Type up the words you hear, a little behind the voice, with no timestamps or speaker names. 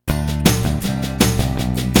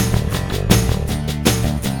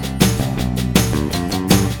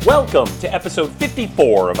Welcome to episode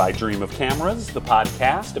 54 of I Dream of Cameras, the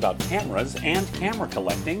podcast about cameras and camera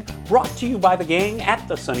collecting, brought to you by the gang at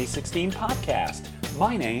the Sunny 16 Podcast.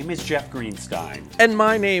 My name is Jeff Greenstein. And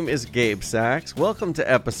my name is Gabe Sachs. Welcome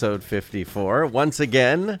to episode 54. Once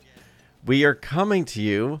again, we are coming to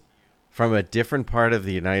you from a different part of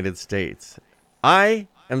the United States. I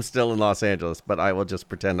am still in Los Angeles, but I will just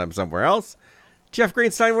pretend I'm somewhere else. Jeff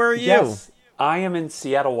Greenstein, where are you? Yes, I am in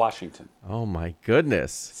Seattle, Washington. Oh my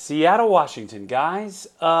goodness. Seattle, Washington, guys.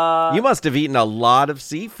 You must have eaten a lot of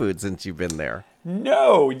seafood since you've been there.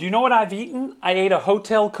 No, do you know what I've eaten? I ate a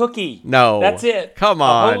hotel cookie. No. That's it. Come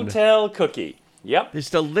on. A hotel cookie. Yep.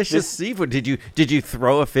 There's delicious seafood. Did you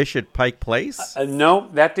throw a fish at Pike Place?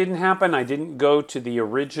 No, that didn't happen. I didn't go to the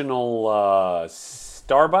original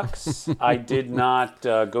Starbucks. I did not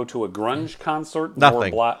go to a grunge concert.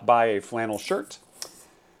 Nothing. Nor buy a flannel shirt.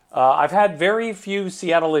 I've had very few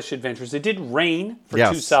Seattle-ish adventures. It did rain for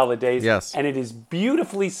 2 solid days. Yes. And it is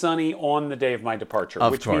beautifully sunny on the day of my departure,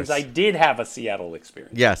 Of which course. means I did have a Seattle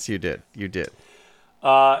experience. Yes, you did. You did.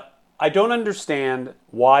 I don't understand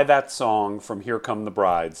why that song from Here Come the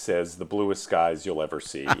Bride says the bluest skies you'll ever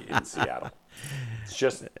see in Seattle. It's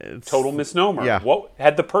just total misnomer. Yeah. What,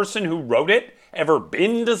 had the person who wrote it ever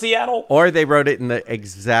been to Seattle? Or they wrote it in the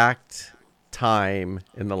exact time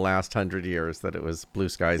in the last 100 years that it was blue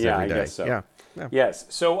skies every day. I guess so. Yeah. Yes.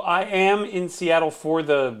 So I am in Seattle for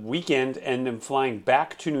the weekend and am flying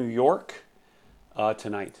back to New York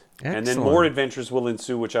tonight. Excellent. And then more adventures will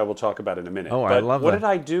ensue, which I will talk about in a minute. Oh, but I love what that. did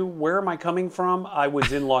I do? Where am I coming from? I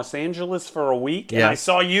was in Los Angeles for a week, and Yes. I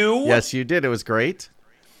saw you. Yes, you did. It was great.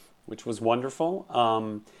 Which was wonderful.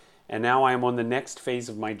 And now I am on the next phase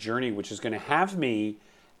of my journey, which is going to have me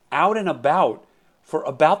out and about for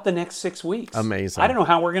about the next 6 weeks. Amazing. I don't know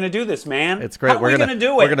how we're going to do this, man. It's great. How are we going to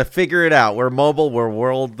do it? We're going to figure it out. We're mobile. We're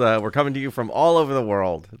world. We're coming to you from all over the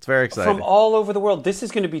world. It's very exciting. From all over the world. This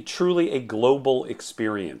is going to be truly a global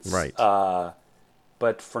experience. Right.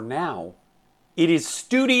 But for now, it is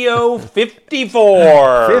Studio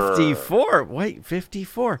 54. 54. Wait,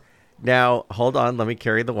 54. Now, hold on. Let me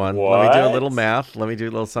carry the one. What? Let me do a little math. Let me do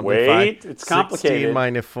a little something. Wait, it's complicated. 16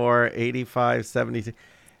 minus 4, 85, 70.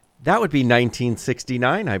 That would be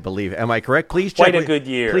 1969, I believe. Am I correct? Please check. Quite a good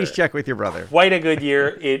year. Please check with your brother. Quite a good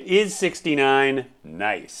year. It is 69.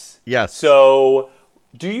 Nice. Yes. So,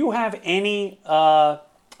 do you have any,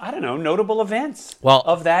 notable events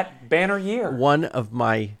of that banner year? One of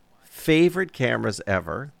my favorite cameras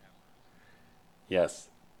ever. Yes.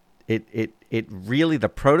 It really, the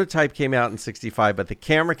prototype came out in 65, but the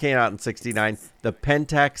camera came out in 69. The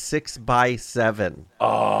Pentax 6x7.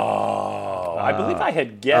 Oh, I believe I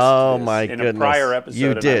had guessed this in a prior episode.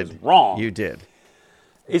 You did. I was wrong. You did.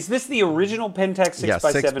 Is this the original Pentax 6x7? Yes,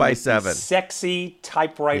 6x7. With the sexy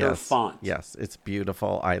typewriter font? Yes, it's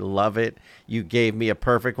beautiful. I love it. You gave me a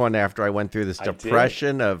perfect one after I went through this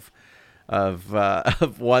depression of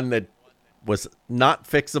one that was not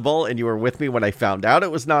fixable, and you were with me when I found out it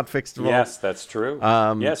was not fixable. Yes, that's true.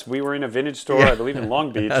 Yes, we were in a vintage store, I believe in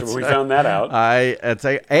Long Beach, where we found that out.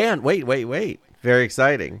 And wait. Very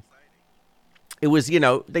exciting. It was,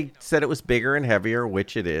 they said it was bigger and heavier,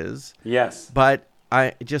 which it is. Yes. But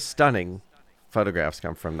just stunning photographs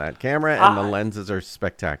come from that camera, and the lenses are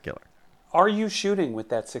spectacular. Are you shooting with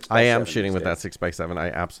that 6x7? I am shooting with that 6x7. I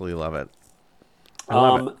absolutely love it. I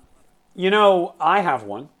love it. I have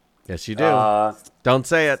one. Yes, you do. Don't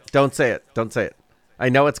say it. Don't say it. Don't say it. I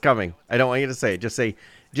know it's coming. I don't want you to say it. Just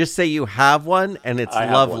say you have one, and it's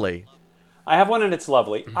lovely. I have one, and it's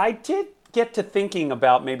lovely. I did get to thinking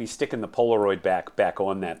about maybe sticking the Polaroid back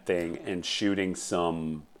on that thing and shooting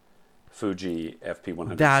some Fuji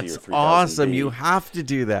FP100C That's or 3000D. awesome. You have to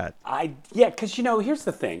do that. Because, here's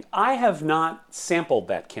the thing. I have not sampled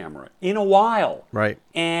that camera in a while. Right.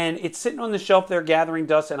 And it's sitting on the shelf there gathering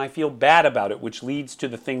dust, and I feel bad about it, which leads to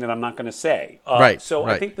the thing that I'm not going to say. Right. So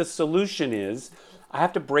I think the solution is I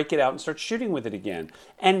have to break it out and start shooting with it again.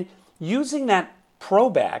 And using that Pro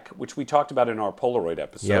back, which we talked about in our Polaroid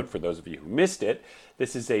episode, for those of you who missed it,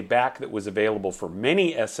 this is a back that was available for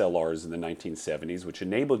many SLRs in the 1970s, which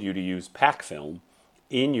enabled you to use pack film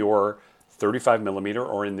in your 35mm,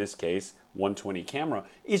 or in this case, 120 camera,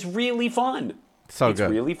 is really fun. It's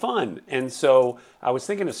really fun. And so I was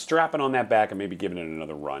thinking of strapping on that back and maybe giving it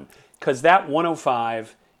another run. Because that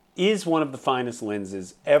 105 is one of the finest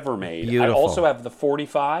lenses ever made. Beautiful. I also have the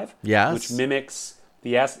 45, which Yes. mimics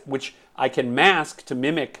which I can mask to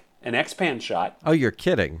mimic an X-Pan shot. Oh, you're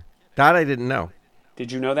kidding. That I didn't know.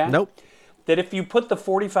 Did you know that? Nope. that if you put the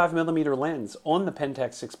 45 millimeter lens on the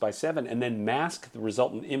Pentax 6x7 and then mask the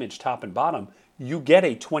resultant image top and bottom, you get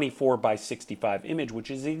a 24 by 65 image,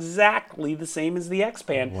 which is exactly the same as the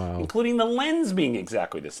X-Pan, including the lens being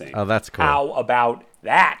exactly the same. Oh, that's cool. How about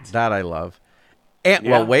that? That I love. And,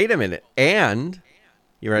 well, wait a minute. And,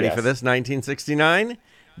 you ready for this? 1969,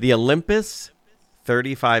 the Olympus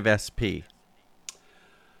 35 SP.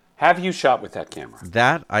 Have you shot with that camera?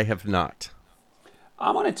 That I have not. I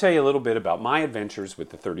want to tell you a little bit about my adventures with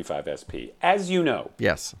the 35 SP. As you know,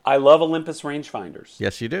 yes, I love Olympus rangefinders.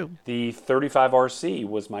 Yes, you do. The 35 RC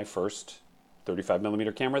was my first 35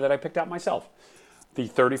 millimeter camera that I picked out myself. The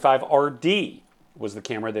 35 RD was the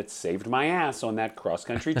camera that saved my ass on that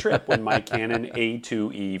cross-country trip when my Canon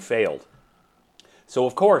A2E failed. So,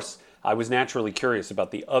 of course, I was naturally curious about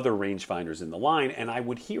the other rangefinders in the line, and I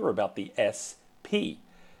would hear about the SP.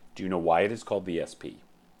 Do you know why it is called the SP?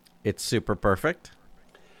 It's super perfect.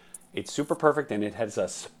 It's super perfect, and it has a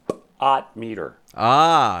spot meter.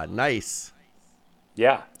 Ah, nice.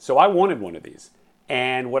 Yeah, so I wanted one of these.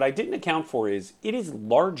 And what I didn't account for is it is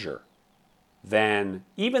larger than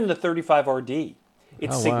even the 35 RD.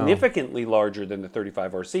 It's significantly larger than the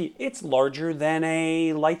 35 RC. It's larger than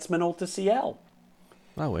a Leitzman Ultra CL.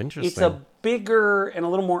 Oh, interesting. It's a bigger and a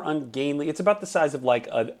little more ungainly. It's about the size of like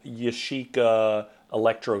a Yashica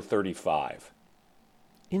Electro 35.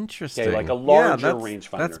 Interesting. Okay, like a larger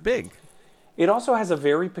rangefinder. That's big. It also has a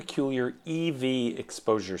very peculiar EV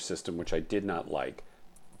exposure system, which I did not like.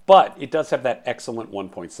 But it does have that excellent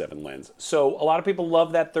 1.7 lens. So a lot of people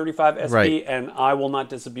love that 35 SP, and I will not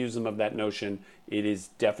disabuse them of that notion. It is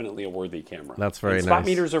definitely a worthy camera. That's very nice. Spot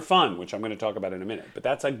meters are fun, which I'm going to talk about in a minute. But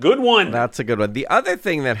that's a good one. That's a good one. The other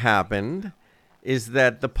thing that happened is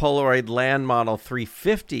that the Polaroid Land Model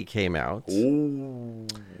 350 came out. Ooh.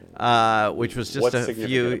 Which was just What's a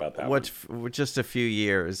significant about that one? Just a few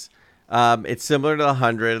years. It's similar to the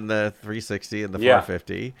 100 and the 360 and the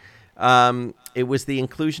 450. It was the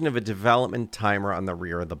inclusion of a development timer on the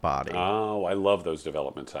rear of the body. Oh, I love those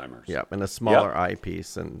development timers. Yep, and a smaller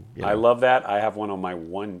eyepiece. And I love that. I have one on my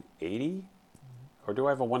 180, or do I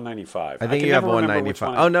have a 195? I think you have a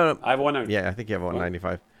 195. Oh no, I have a 195. Yeah, I think you have a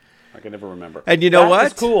 195. I can never remember. And you know what?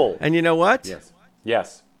 That's cool. And you know what?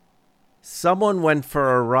 Yes. Someone went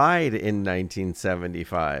for a ride in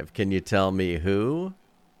 1975. Can you tell me who?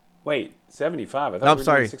 Wait, 75? I thought No, we I'm were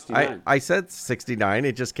sorry. doing 69. I said 69.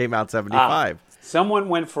 It just came out 75. Someone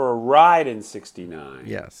went for a ride in 69.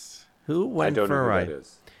 Yes. Who went for a ride? I don't know who that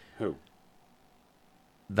is. Who?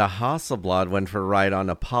 The Hasselblad went for a ride on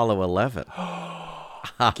Apollo 11.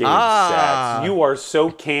 Gabe Sachs, you are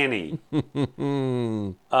so canny.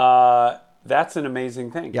 That's an amazing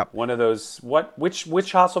thing. Yep. One of those. Which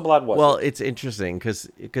Hasselblad was Well, it? it's interesting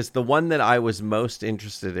because the one that I was most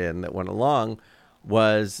interested in that went along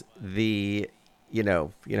was the, you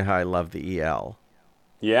know how I love the EL.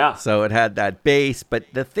 Yeah. So it had that base, but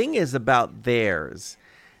the thing is about theirs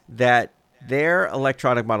that their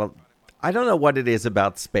electronic model, I don't know what it is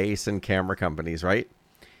about space and camera companies, right?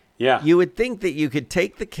 Yeah. You would think that you could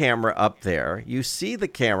take the camera up there, you see the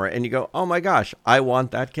camera, and you go, oh my gosh, I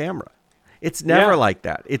want that camera. It's never like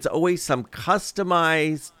that. It's always some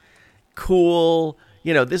customized, cool,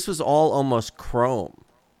 this was all almost chrome.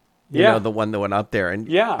 You know, the one that went up there. And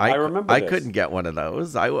I remember I couldn't get one of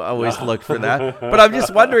those. I always looked for that. But I'm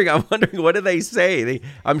just wondering, what do they say?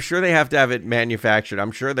 I'm sure they have to have it manufactured.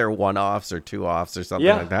 I'm sure they're one-offs or two-offs or something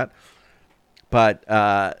like that. But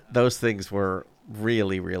those things were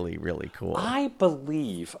really, really, really cool. I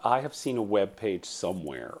believe I have seen a web page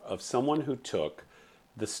somewhere of someone who took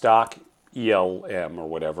the stock ELM or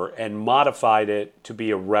whatever and modified it to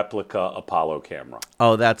be a replica Apollo camera.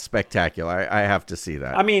 Oh, that's spectacular. I have to see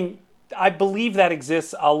that. I mean, I believe that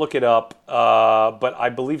exists. I'll look it up. But I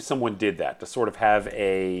believe someone did that to sort of have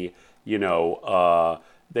a,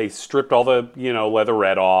 they stripped all the,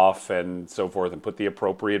 leatherette off and so forth and put the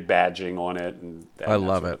appropriate badging on it. And I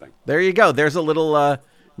love it. There you go. There's a little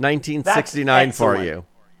 1969 for you.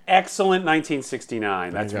 Excellent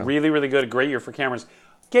 1969. That's really, really good. A great year for cameras.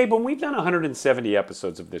 Gabe, when we've done 170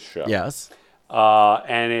 episodes of this show. Yes.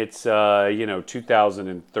 And it's,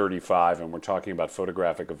 2035, and we're talking about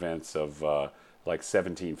photographic events of like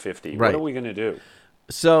 1750. Right. What are we going to do?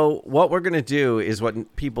 So what we're going to do is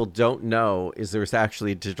what people don't know is there was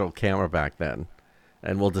actually a digital camera back then.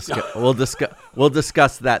 And we'll discuss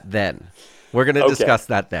that then. We're going to discuss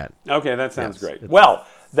that then. Okay, that sounds great. Well,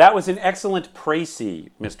 that was an excellent précis,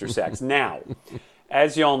 Mr. Sachs. Now,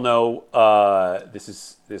 as you all know,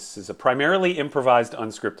 this is a primarily improvised,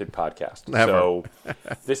 unscripted podcast. Never. So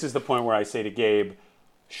this is the point where I say to Gabe,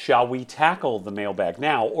 Shall we tackle the mailbag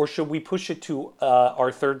now, or should we push it to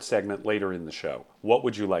our third segment later in the show? What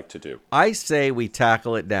would you like to do? I say we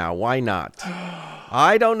tackle it now. Why not?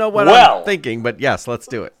 I don't know what Well, I'm thinking, but yes, let's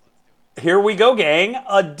do it. Here we go, gang.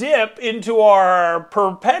 A dip into our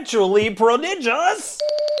perpetually prodigious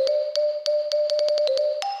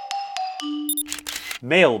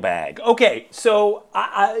mailbag. Okay, so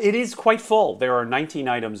it is quite full. There are 19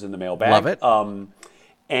 items in the mailbag. Love it.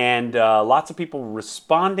 And lots of people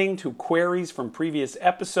responding to queries from previous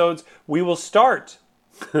episodes. We will start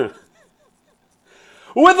with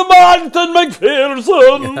Martin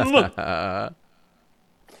McPherson.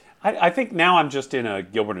 I think now I'm just in a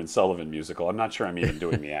Gilbert and Sullivan musical. I'm not sure I'm even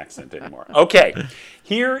doing the accent anymore. Okay,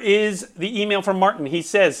 here is the email from Martin. He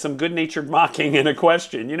says, some good-natured mocking and a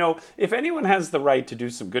question. You know, if anyone has the right to do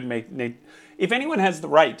some good-natured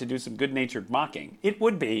mocking, it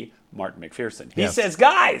would be Martin McPherson. He says,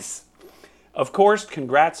 guys, of course,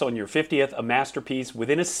 congrats on your 50th, a masterpiece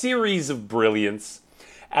within a series of brilliance.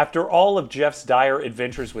 After all of Jeff's dire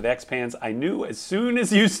adventures with X-Pans, I knew as soon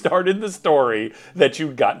as you started the story that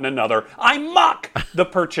you'd gotten another. I mock the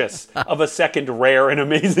purchase of a second rare and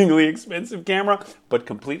amazingly expensive camera, but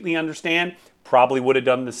completely understand, probably would have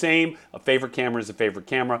done the same. A favorite camera is a favorite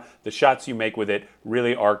camera. The shots you make with it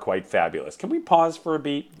really are quite fabulous. Can we pause for a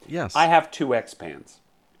beat? Yes. I have 2 X-Pans.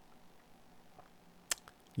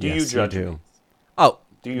 Do yes, you judge do. me? Oh.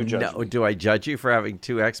 Do you judge me? Do I judge you for having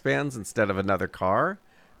 2 X-Pans instead of another car?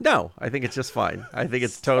 No, I think it's just fine. I think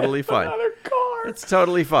it's totally fine. Another car. It's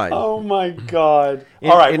totally fine. Oh my God!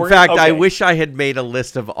 All right. In fact, I wish I had made a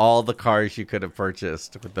list of all the cars you could have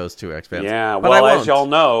purchased with those 2 X-Pans. Yeah. But Well, as y'all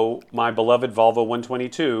know, my beloved Volvo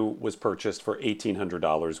 122 was purchased for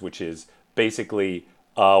 $1,800, which is basically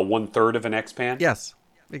 1/3 of an X-Pan. Yes,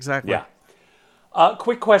 exactly. Yeah.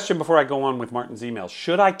 Quick question before I go on with Martin's email: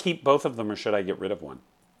 should I keep both of them or should I get rid of one?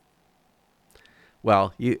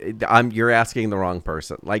 Well, you're asking the wrong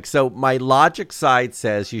person. Like, so my logic side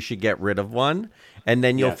says you should get rid of one, and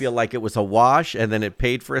then you'll feel like it was a wash, and then it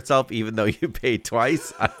paid for itself, even though you paid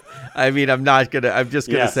twice. I'm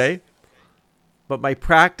just gonna say. But my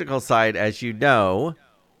practical side, as you know,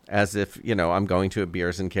 as if I'm going to a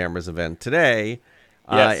Beers and Cameras event today,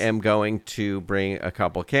 I am going to bring a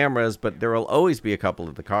couple cameras, but there will always be a couple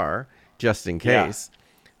in the car just in case. Yeah.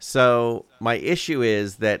 So my issue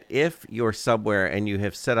is that if you're somewhere and you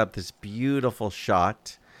have set up this beautiful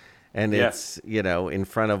shot and it's, in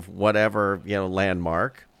front of whatever,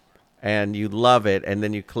 landmark and you love it and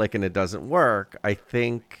then you click and it doesn't work, I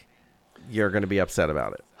think you're going to be upset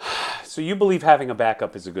about it. So you believe having a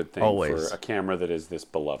backup is a good thing Always. For a camera that is this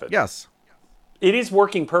beloved? Yes. It is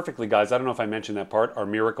working perfectly, guys. I don't know if I mentioned that part. Our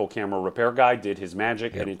miracle camera repair guy did his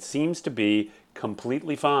magic, and it seems to be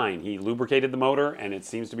completely fine. He lubricated the motor, and it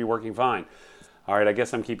seems to be working fine. All right, I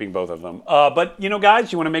guess I'm keeping both of them. But,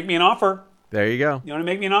 guys, you want to make me an offer? There you go. You want to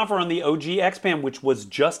make me an offer on the OG X-Pan, which was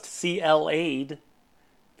just CLA'd?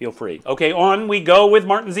 Feel free. Okay, on we go with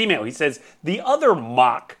Martin's email. He says, the other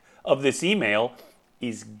mock of this email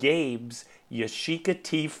is Gabe's Yashica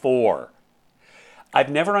T4. I've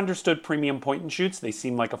never understood premium point-and-shoots. They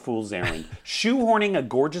seem like a fool's errand. Shoehorning a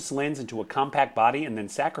gorgeous lens into a compact body and then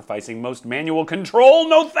sacrificing most manual control?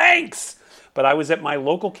 No thanks! But I was at my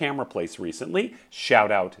local camera place recently. Shout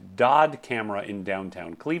out Dodd Camera in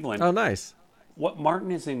downtown Cleveland. Oh, nice. What Martin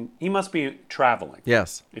is in, he must be traveling.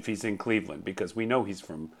 Yes. If he's in Cleveland, because we know he's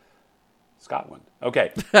from Scotland.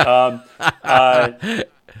 Okay.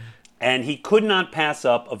 And he could not pass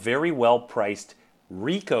up a very well-priced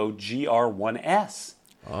Ricoh GR1S.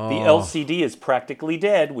 Oh. The LCD is practically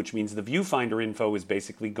dead, which means the viewfinder info is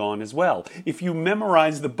basically gone as well. If you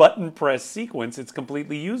memorize the button press sequence, it's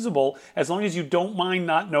completely usable, as long as you don't mind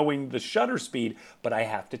not knowing the shutter speed. But I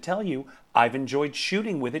have to tell you, I've enjoyed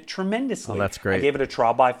shooting with it tremendously. Oh, that's great. I gave it a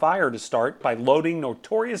trial by fire to start by loading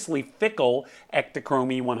notoriously fickle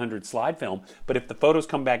Ektachrome E100 slide film. But if the photos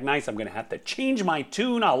come back nice, I'm going to have to change my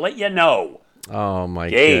tune. I'll let you know. Oh, my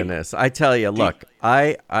goodness. I tell you, look,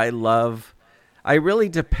 I really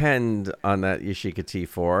depend on that Yashica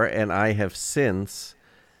T4, and I have since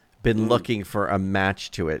been looking for a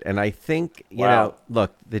match to it. And I think,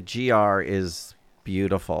 look, the GR is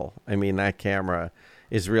beautiful. I mean, that camera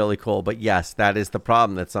is really cool. But yes, that is the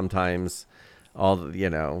problem, that sometimes all the,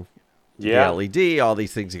 the LED, all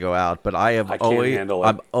these things go out. But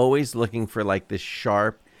I'm always looking for like this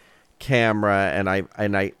sharp camera, and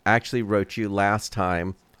I actually wrote you last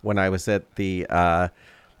time when I was at the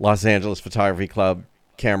Los Angeles Photography Club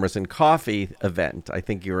Cameras and Coffee event. I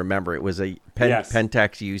think you remember it was a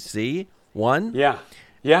Pentax UC one. Yeah.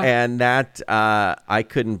 And that I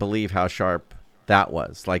couldn't believe how sharp that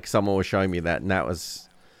was. Like, someone was showing me that, and that was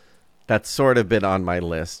that's sort of been on my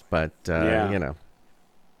list, but Yeah. you know.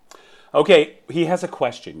 Okay, he has a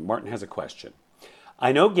question. Martin has a question.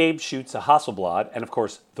 I know Gabe shoots a Hasselblad and, of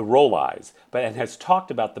course, the roll eyes, and has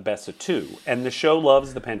talked about the Bessa 2, and the show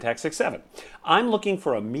loves the Pentax 6.7. I'm looking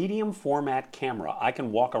for a medium format camera I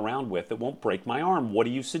can walk around with that won't break my arm. What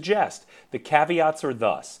do you suggest? The caveats are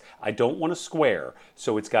thus. I don't want a square,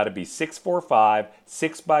 so it's got to be 645,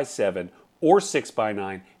 6x7, or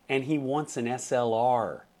 6x9, and he wants an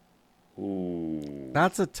SLR. Ooh.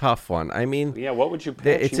 That's a tough one. I mean, Yeah, what would you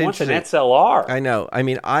pitch? it's He wants an interesting. SLR. I know. I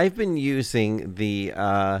mean, I've been using the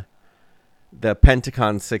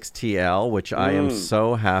Pentacon 6TL, which I am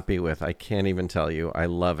so happy with. I can't even tell you. I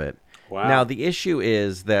love it. Wow. Now, the issue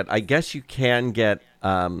is that I guess you can get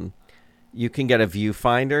a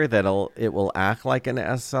viewfinder it will act like an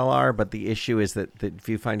SLR, but the issue is that the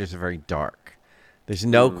viewfinders are very dark. There's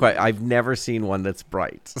no I've never seen one that's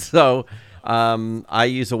bright. So I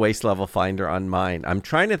use a waist level finder on mine. I'm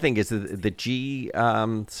trying to think, is the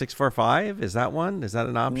G645? Is that one? Is that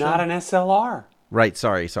an option? Not an SLR. Right.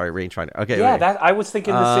 Sorry. Rangefinder. Okay. Yeah, wait. I was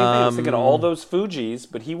thinking the same thing. I was thinking of all those Fujis,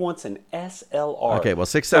 but he wants an SLR. Okay. Well,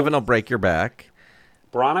 6.7 will break your back.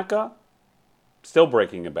 Bronica, still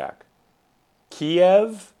breaking it back.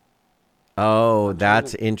 Kiev. Oh,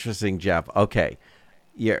 that's interesting, Jeff. Okay.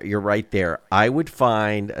 You're right there. I would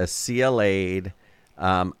find a CLA'd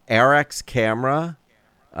RX camera.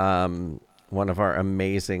 One of our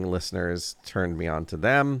amazing listeners turned me on to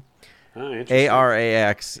them. Oh, interesting.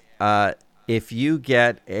 ARAX. If you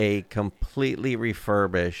get a completely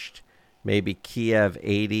refurbished, maybe Kiev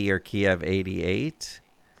 80 or Kiev 88,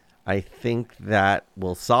 I think that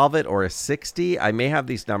will solve it. Or a 60. I may have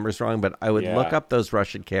these numbers wrong, but I would look up those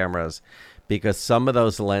Russian cameras, because some of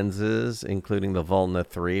those lenses, including the Volna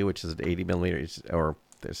 3, which is at 80 millimeters, or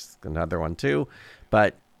there's another one too,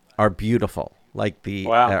 but are beautiful. Like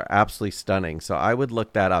they're absolutely stunning. So I would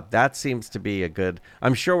look that up. That seems to be a good.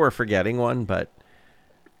 I'm sure we're forgetting one, but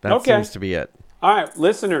that seems to be it. All right,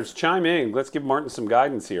 listeners, chime in. Let's give Martin some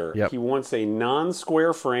guidance here. Yep. He wants a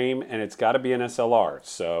non-square frame, and it's got to be an SLR.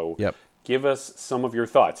 So give us some of your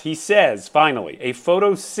thoughts. He says, finally, a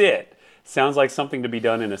photo sit sounds like something to be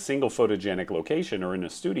done in a single photogenic location or in a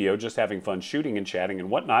studio, just having fun shooting and chatting and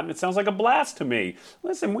whatnot. And it sounds like a blast to me.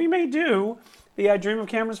 Listen, we may do the I Dream of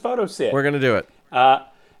Cameras photo sit. We're going to do it.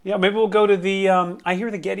 Yeah, maybe we'll go to the, I hear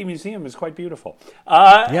the Getty Museum is quite beautiful.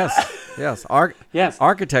 Yes. Yes.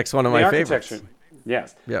 Architect's one of my favorites.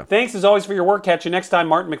 Yes. Yeah. Thanks as always for your work. Catch you next time.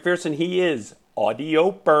 Martin McPherson, he is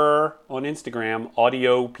Audioper on Instagram,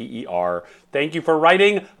 Audio PER. Thank you for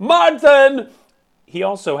writing, Martin! He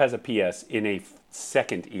also has a PS in a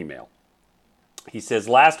second email. He says,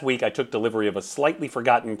 last week I took delivery of a slightly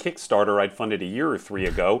forgotten Kickstarter I'd funded a year or 3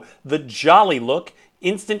 ago, the Jolly Look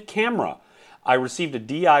Instant Camera. I received a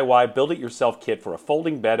DIY build-it-yourself kit for a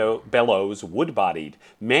folding bellows, wood-bodied,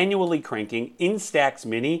 manually cranking, Instax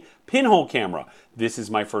Mini pinhole camera. This is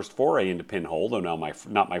my first foray into pinhole, though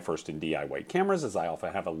not my first in DIY cameras, as I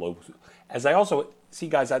also see,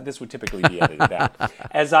 guys, this would typically be edited out.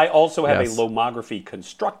 As I also have a lomography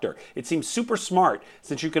constructor. It seems super smart,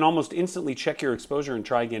 since you can almost instantly check your exposure and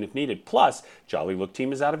try again if needed. Plus, Jolly Look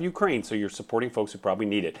team is out of Ukraine, so you're supporting folks who probably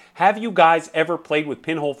need it. Have you guys ever played with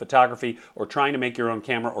pinhole photography or trying to make your own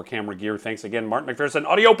camera or camera gear? Thanks again, Martin McPherson,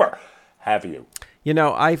 Audioper. Have you? You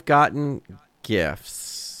know, I've gotten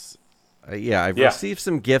gifts. I've received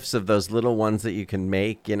some gifts of those little ones that you can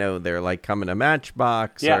make. You know, they're like come in a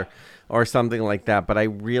Matchbox or something like that. But I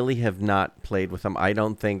really have not played with them. I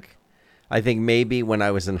think maybe when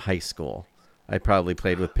I was in high school, I probably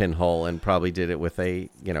played with pinhole and probably did it with a,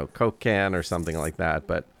 Coke can or something like that.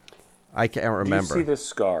 But I can't remember. Do you see this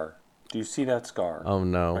scar? Do you see that scar? Oh,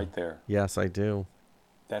 no. Right there. Yes, I do.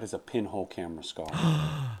 That is a pinhole camera scar.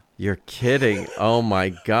 You're kidding. Oh, my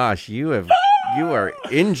gosh. You are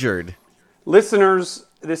injured. Listeners,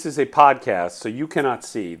 this is a podcast, so you cannot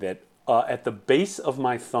see that at the base of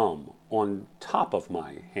my thumb, on top of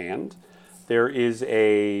my hand, there is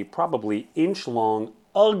a probably inch-long,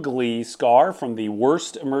 ugly scar from the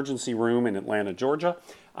worst emergency room in Atlanta, Georgia.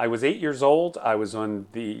 I was 8 years old. I was on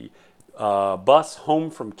the bus home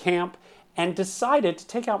from camp and decided to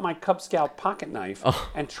take out my Cub Scout pocket knife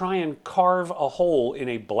and try and carve a hole in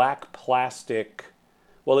a black plastic...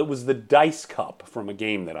 Well, it was the dice cup from a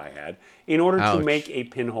game that I had, in order to make a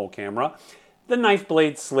pinhole camera. The knife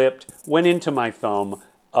blade slipped, went into my thumb.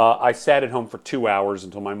 I sat at home for 2 hours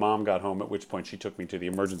until my mom got home, at which point she took me to the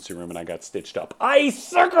emergency room and I got stitched up. I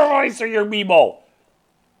sacrifice for your people!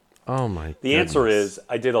 Oh, my The answer is,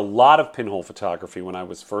 I did a lot of pinhole photography when I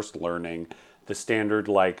was first learning the standard,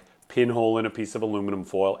 pinhole in a piece of aluminum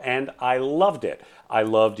foil, and I loved it. I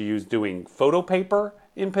loved doing photo paper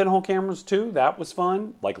in pinhole cameras too. That was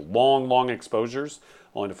fun, like long exposures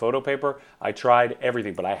onto photo paper. I tried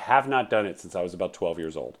everything, but I have not done it since I was about 12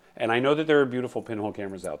 years old. And I know that there are beautiful pinhole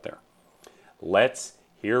cameras out there. Let's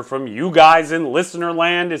hear from you guys in listener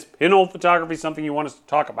land. Is pinhole photography something you want us to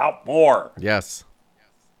talk about more? Yes.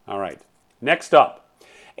 All right. Next up,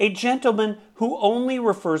 a gentleman who only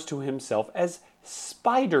refers to himself as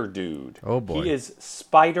Spider Dude. Oh boy. He is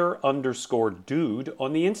Spider_Dude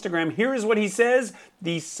on the Instagram. Here is what he says.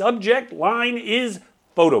 The subject line is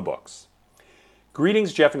photo books.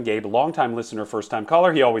 Greetings, Jeff and Gabe, longtime listener, first-time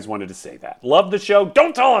caller. He always wanted to say that. Love the show.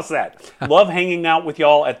 Don't tell us that. Love hanging out with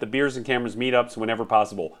y'all at the Beers and Cameras meetups whenever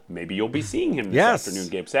possible. Maybe you'll be seeing him this afternoon,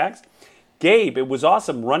 Gabe Sachs. Gabe, it was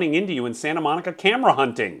awesome running into you in Santa Monica camera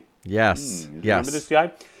hunting. Yes. Remember this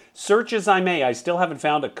guy? Search as I may, I still haven't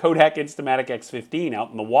found a Kodak Instamatic X15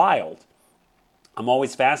 out in the wild. I'm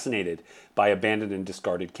always fascinated by abandoned and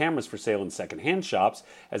discarded cameras for sale in secondhand shops,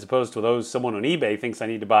 as opposed to those someone on eBay thinks I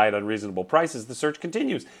need to buy at unreasonable prices. The search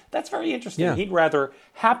continues. That's very interesting. Yeah. He'd rather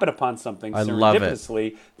happen upon something I love it.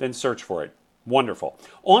 serendipitously than search for it. Wonderful.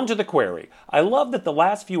 On to the query. I love that the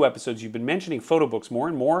last few episodes you've been mentioning photo books more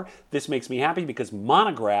and more. This makes me happy because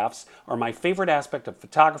monographs are my favorite aspect of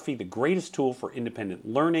photography, the greatest tool for independent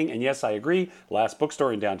learning. And yes, I agree. Last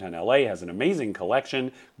Bookstore in downtown LA has an amazing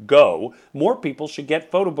collection. Go. More people should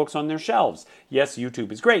get photo books on their shelves. Yes,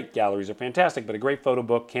 YouTube is great. Galleries are fantastic, but a great photo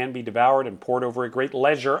book can be devoured and poured over at great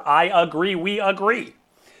leisure. I agree. We agree.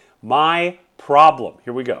 My problem.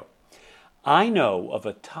 Here we go. I know of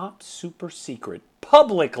a top super secret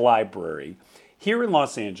public library here in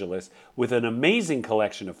Los Angeles with an amazing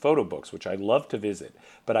collection of photo books, which I'd love to visit.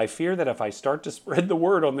 But I fear that if I start to spread the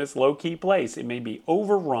word on this low-key place, it may be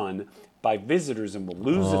overrun by visitors and will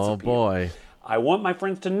lose its appeal. Oh, boy. I want my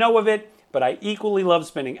friends to know of it, but I equally love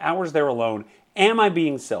spending hours there alone. Am I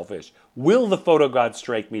being selfish? Will the photo god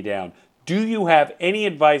strike me down? Do you have any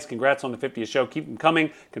advice? Congrats on the 50th show. Keep them coming.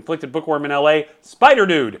 Conflicted bookworm in LA. Spider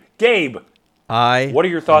Dude. Gabe. What are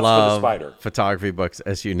your thoughts for the Spider? Photography books,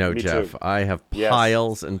 as you know, Me Jeff. too. I have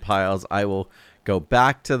piles and piles. I will go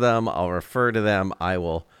back to them. I'll refer to them. I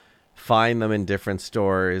will find them in different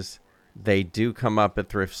stores. They do come up at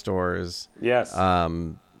thrift stores. Yes.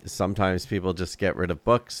 Sometimes people just get rid of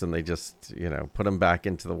books and they just, put them back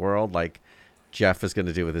into the world, like Jeff is going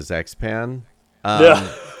to do with his X-Pan.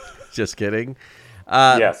 Just kidding.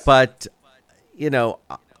 Yes. But,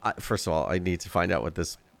 first of all, I need to find out what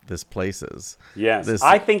this place is. Yes.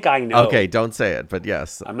 I think I know. Okay, don't say it, but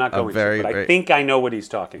yes. I'm not going to, but I think I know what he's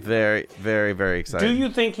talking about. Very, very, very excited. Do you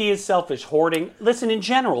think he is selfish, hoarding? Listen, in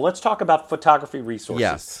general, let's talk about photography resources.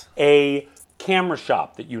 Yes. A camera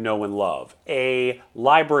shop that you know and love. A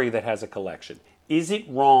library that has a collection. Is it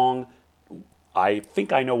wrong? I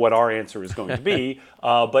think I know what our answer is going to be,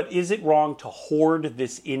 but is it wrong to hoard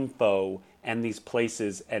this info and these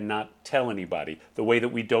places and not tell anybody, the way that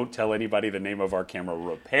we don't tell anybody the name of our camera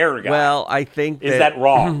repair guy? Well, I think is that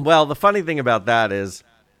wrong? Well, the funny thing about that is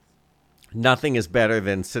nothing is better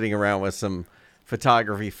than sitting around with some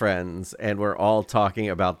photography friends and we're all talking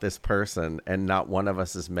about this person and not one of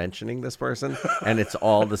us is mentioning this person and it's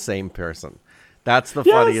all the same person. That's the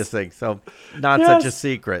funniest thing. So not such a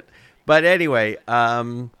secret. But anyway,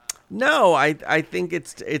 no, I think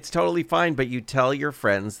it's totally fine. But you tell your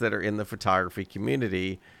friends that are in the photography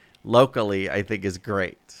community locally, I think is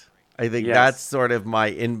great. I think that's sort of my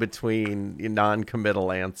in-between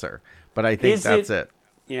non-committal answer. But I think that's it.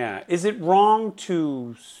 Yeah. Is it wrong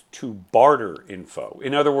to barter info?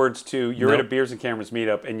 In other words, you're at a Beers and Cameras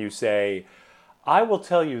meetup and you say, I will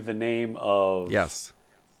tell you the name of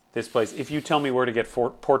this place if you tell me where to get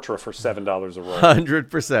Portra for $7 a roll.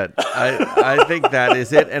 100%. I think that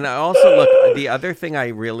is it. And I also, look, the other thing I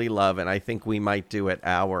really love, and I think we might do at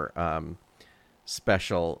our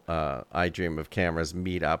special I Dream of Cameras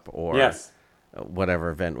meetup or whatever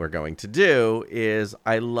event we're going to do, is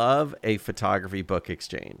I love a photography book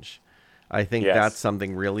exchange. I think that's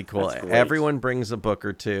something really cool. Everyone brings a book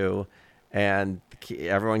or two, and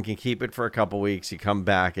everyone can keep it for a couple weeks. You come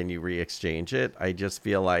back and you re-exchange it. I just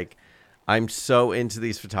feel like I'm so into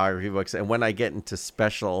these photography books. And when I get into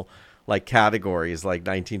special categories like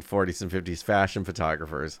 1940s and 50s fashion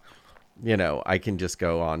photographers, I can just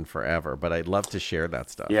go on forever. But I'd love to share that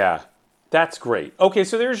stuff. Yeah, that's great. Okay,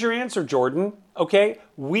 so there's your answer, Jordan. Okay,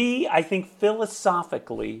 we, I think,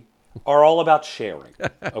 philosophically are all about sharing.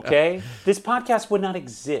 Okay? This podcast would not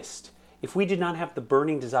exist if we did not have the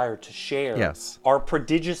burning desire to share our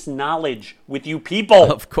prodigious knowledge with you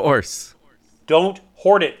people. Of course. Don't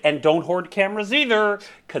hoard it. And don't hoard cameras either,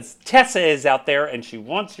 because Tessa is out there and she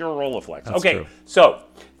wants your Rolleiflex. That's okay, true. so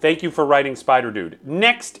thank you for writing, Spider Dude.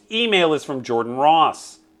 Next email is from Jordan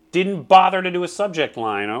Ross. Didn't bother to do a subject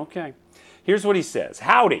line. Okay. Here's what he says.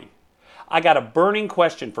 Howdy. I got a burning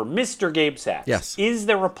question for Mr. Gabe Sachs. Yes. Is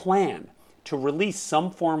there a plan to release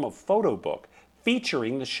some form of photo book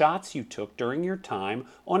featuring the shots you took during your time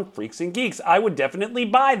on Freaks and Geeks? I would definitely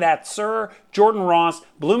buy that, sir. Jordan Ross,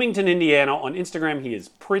 Bloomington, Indiana. On Instagram, he is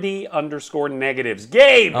pretty_negatives.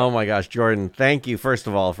 Gabe! Oh my gosh, Jordan, thank you, first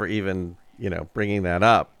of all, for even, bringing that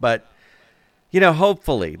up. But,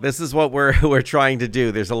 hopefully, this is what we're trying to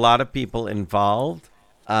do. There's a lot of people involved.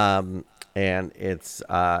 And it's,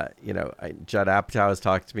 Judd Apatow has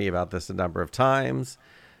talked to me about this a number of times.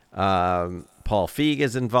 Paul Feig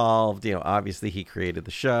is involved. Obviously he created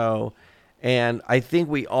the show. And I think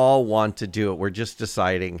we all want to do it. We're just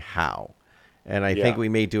deciding how. And I think we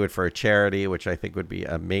may do it for a charity, which I think would be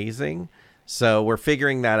amazing. So we're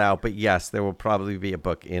figuring that out. But yes, there will probably be a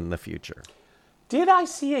book in the future. Did I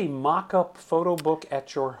see a mock-up photo book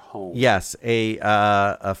at your home? Yes,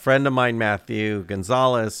 a friend of mine, Matthew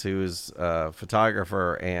Gonzalez, who's a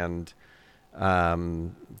photographer and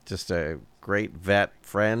just a great vet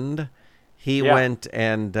friend. He went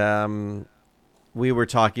and we were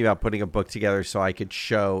talking about putting a book together so I could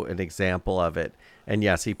show an example of it. And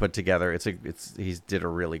yes, he put together. He did a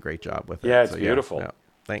really great job with it. Yeah, it's beautiful. Yeah,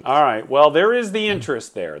 thanks. All right. Well, there is the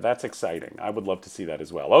interest there. That's exciting. I would love to see that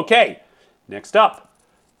as well. Okay. Next up,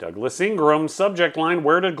 Douglas Ingram, subject line,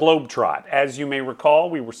 where to globetrot? As you may recall,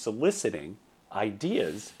 we were soliciting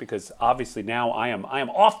ideas because obviously now I am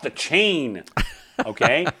off the chain,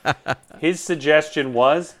 okay? His suggestion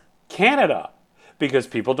was Canada, because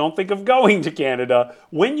people don't think of going to Canada.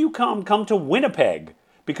 When you come to Winnipeg,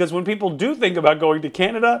 because when people do think about going to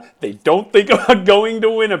Canada, they don't think about going to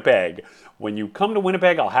Winnipeg. When you come to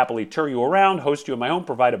Winnipeg, I'll happily tour you around, host you in my home,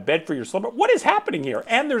 provide a bed for your slumber. What is happening here?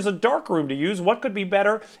 And there's a dark room to use. What could be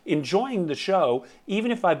better? Enjoying the show, even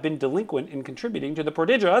if I've been delinquent in contributing to the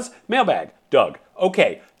prodigious mailbag. Doug.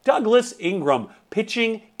 Okay, Douglas Ingram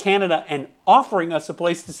pitching Canada and offering us a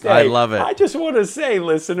place to stay. I love it. I just want to say,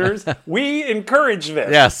 listeners, we encourage this.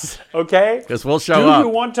 Yes. Okay? Because we'll show up. Do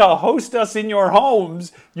you want to host us in your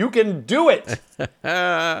homes? You can do it.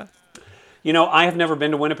 I have never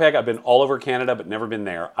been to Winnipeg. I've been all over Canada, but never been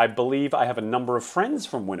there. I believe I have a number of friends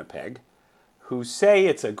from Winnipeg who say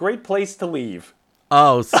it's a great place to leave.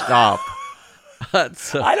 Oh, stop.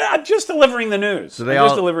 I'm just delivering the news. So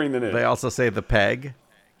delivering the news. They also say the peg.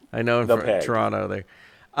 I know in Peg. Toronto there.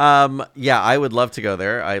 I would love to go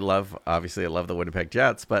there. Obviously I love the Winnipeg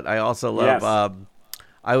Jets, but I also love,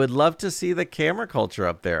 I would love to see the camera culture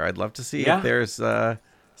up there. I'd love to see if there's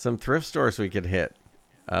some thrift stores we could hit.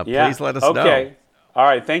 Please let us know. Okay. All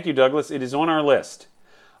right. Thank you, Douglas. It is on our list.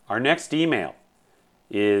 Our next email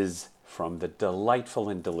is from the delightful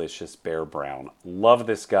and delicious Bear Brown. Love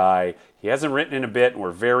this guy. He hasn't written in a bit, and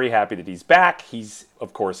we're very happy that he's back. He's,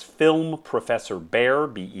 of course, Film Professor Bear,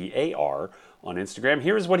 B-E-A-R, on Instagram.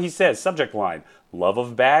 Here's what he says. Subject line, Love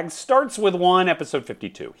of Bags starts with one, episode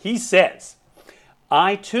 52. He says,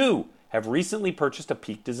 I, too, have recently purchased a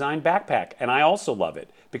Peak Design backpack, and I also love it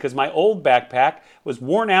because my old backpack was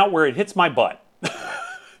worn out where it hits my butt.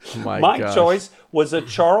 My choice was a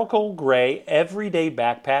charcoal gray everyday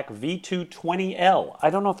backpack V220L. I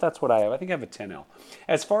don't know if that's what I have. I think I have a 10L.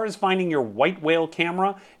 As far as finding your white whale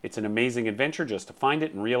camera, it's an amazing adventure just to find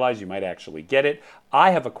it and realize you might actually get it. I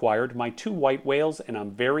have acquired my 2 white whales, and I'm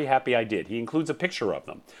very happy I did. He includes a picture of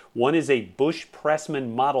them. One is a Bush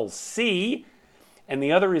Pressman Model C, and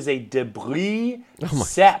the other is a Debris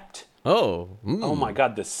Sept. Oh my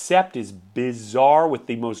God, the Sept is bizarre with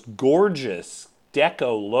the most gorgeous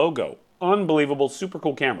Deco logo. Unbelievable, super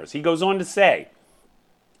cool cameras. He goes on to say,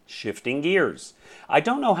 shifting gears. I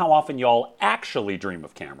don't know how often y'all actually dream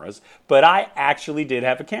of cameras, but I actually did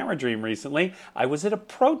have a camera dream recently. I was at a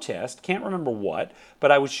protest, can't remember what,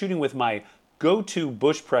 but I was shooting with my go-to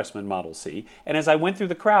Bush Pressman Model C, and as I went through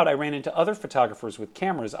the crowd, I ran into other photographers with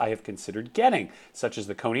cameras I have considered getting, such as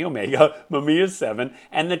the Coney Omega, Mamiya 7,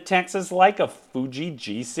 and the Texas Leica Fuji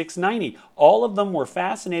G690. All of them were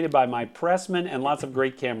fascinated by my Pressman and lots of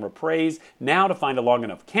great camera praise. Now to find a long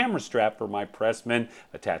enough camera strap for my Pressman,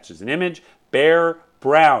 attaches an image, Bear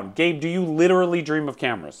Brown. Gabe, do you literally dream of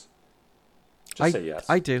cameras? Just say yes.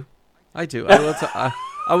 I do. I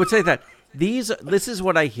would say that. This is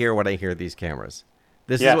what I hear when I hear these cameras.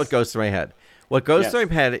 This is what goes through my head. What goes through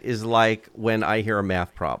my head is like when I hear a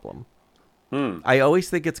math problem. I always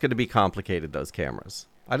think it's going to be complicated, those cameras.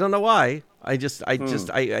 I don't know why. I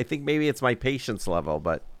think maybe it's my patience level,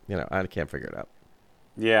 but I can't figure it out.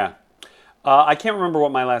 Yeah. I can't remember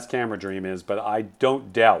what my last camera dream is, but I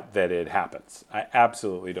don't doubt that it happens. I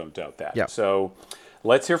absolutely don't doubt that. Yep. So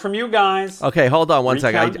let's hear from you guys. Okay, hold on one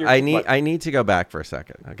second. Recount I need to go back for a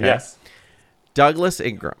second. Okay. Yes. Douglas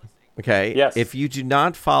Ingram. Okay. Yes. If you do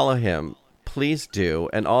not follow him, please do.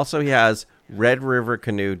 And also, he has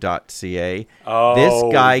redrivercanoe.ca. Oh,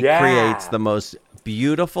 this guy yeah. creates the most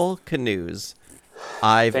beautiful canoes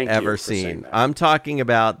I've Thank you ever for saying seen. that. I'm talking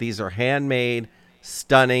about these are handmade,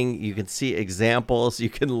 stunning. You can see examples. You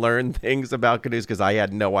can learn things about canoes because I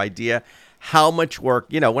had no idea how much work.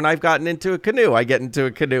 When I've gotten into a canoe, I get into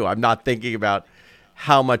a canoe. I'm not thinking about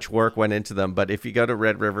how much work went into them. But if you go to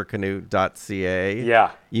redrivercanoe.ca,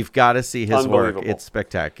 Yeah. you've got to see his work. Unbelievable. It's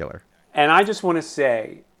spectacular. And I just want to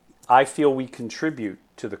say, I feel we contribute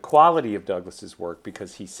to the quality of Douglas's work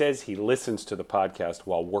because he says he listens to the podcast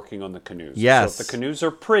while working on the canoes. Yes. So if the canoes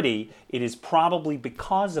are pretty, it is probably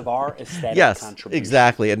because of our aesthetic Yes, contribution.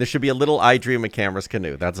 exactly. And there should be a little I Dream of Cameras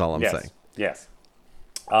canoe. That's all I'm saying. Yes.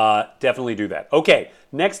 Definitely do that. Okay,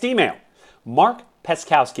 next email. Mark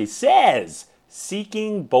Peskowski says,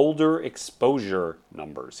 seeking boulder exposure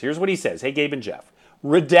numbers. Here's what he says. Hey, Gabe and Jeff.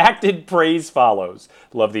 Redacted praise follows.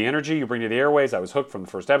 Love the energy you bring to the airways. I was hooked from the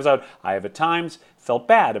first episode. I have at times felt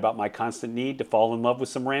bad about my constant need to fall in love with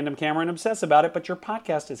some random camera and obsess about it, but your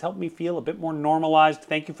podcast has helped me feel a bit more normalized.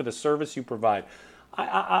 Thank you for the service you provide.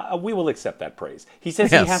 We will accept that praise. He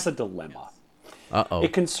says Yes. he has a dilemma. Uh-oh.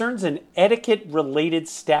 It concerns an etiquette-related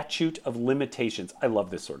statute of limitations. I love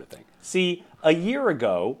this sort of thing. See, a year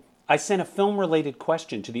ago, I sent a film-related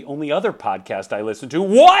question to the only other podcast I listen to.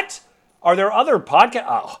 What? Are there other podcasts?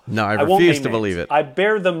 Oh, No, I won't refuse name to names. believe it. I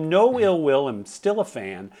bear them no ill will. I'm still a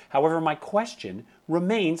fan. However, my question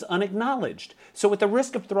remains unacknowledged. So at the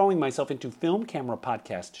risk of throwing myself into film camera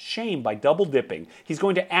podcast shame by double dipping, he's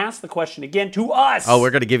going to ask the question again to us. Oh,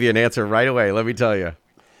 we're going to give you an answer right away. Let me tell you.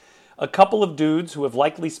 A couple of dudes who have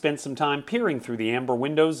likely spent some time peering through the amber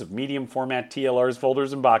windows of medium format TLRs,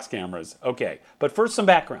 folders, and box cameras. Okay, but first some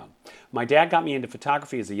background. My dad got me into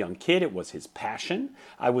photography as a young kid. It was his passion.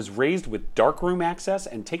 I was raised with darkroom access,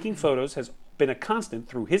 and taking photos has been a constant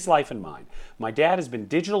through his life and mine. My dad has been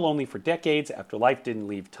digital only for decades after life didn't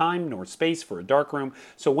leave time nor space for a darkroom,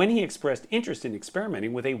 so when he expressed interest in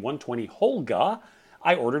experimenting with a 120 Holga,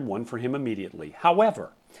 I ordered one for him immediately.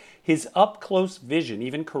 However, his up-close vision,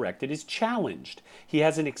 even corrected, is challenged. He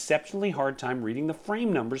has an exceptionally hard time reading the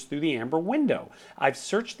frame numbers through the amber window. I've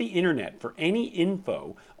searched the internet for any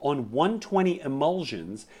info on 120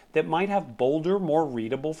 emulsions that might have bolder, more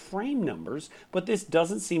readable frame numbers, but this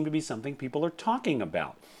doesn't seem to be something people are talking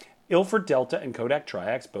about. Ilford Delta and Kodak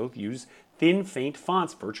Triax both use thin, faint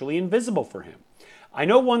fonts virtually invisible for him. I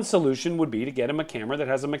know one solution would be to get him a camera that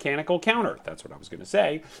has a mechanical counter. That's what I was going to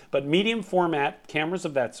say. But medium format cameras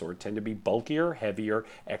of that sort tend to be bulkier, heavier,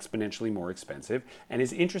 exponentially more expensive. And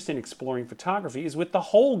his interest in exploring photography is with the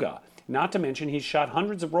Holga. Not to mention he's shot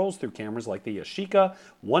hundreds of rolls through cameras like the Yashica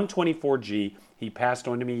 124G he passed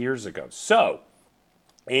on to me years ago. So,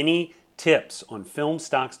 any tips on film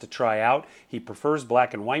stocks to try out? He prefers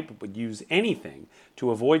black and white but would use anything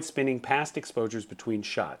to avoid spinning past exposures between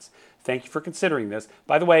shots. Thank you for considering this.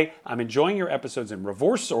 By the way, I'm enjoying your episodes in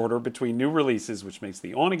reverse order between new releases, which makes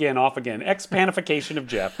the on-again, off-again expanification of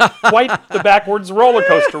Jeff quite the backwards roller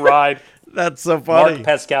coaster ride. That's so funny. Mark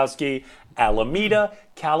Peskowski, Alameda,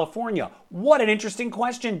 California. What an interesting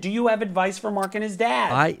question. Do you have advice for Mark and his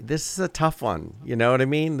dad? This is a tough one. You know what I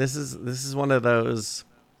mean? This is one of those,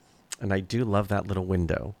 and I do love that little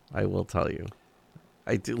window. I will tell you,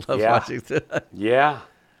 I do love watching that. Yeah.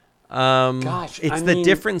 Gosh, it's the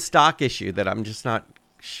different stock issue that I'm just not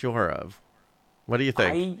sure of. What do you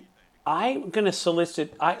think? I'm going to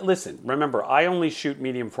solicit. Listen, remember, I only shoot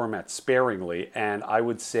medium format sparingly, and I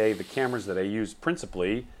would say the cameras that I use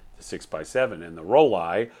principally, the 6x7 and the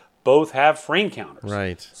Rollei, both have frame counters.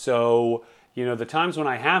 Right. So, the times when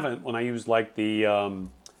I haven't, when I use like the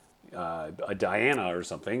a Diana or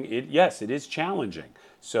something, it is challenging.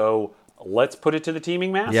 So let's put it to the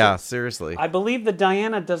teaming master. Yeah, seriously. I believe the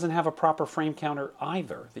Diana doesn't have a proper frame counter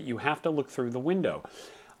either, that you have to look through the window.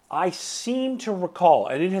 I seem to recall,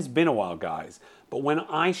 and it has been a while, guys, but when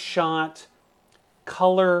I shot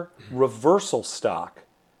color reversal stock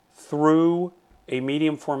through a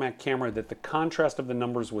medium format camera, that the contrast of the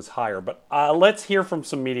numbers was higher. But let's hear from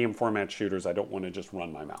some medium format shooters. I don't want to just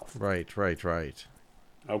run my mouth. Right.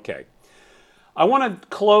 Okay. I want to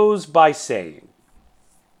close by saying,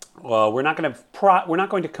 we're not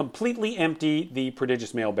going to completely empty the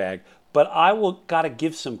prodigious mailbag, but I will got to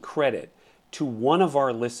give some credit to one of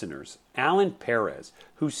our listeners, Alan Perez,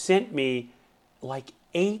 who sent me like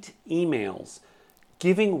 8 emails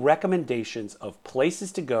giving recommendations of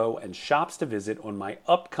places to go and shops to visit on my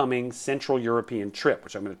upcoming Central European trip,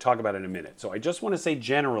 which I'm going to talk about in a minute. So I just want to say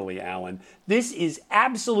generally, Alan, this is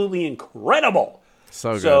absolutely incredible.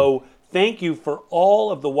 So good. So thank you for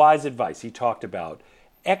all of the wise advice. He talked about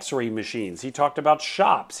X-ray machines. He talked about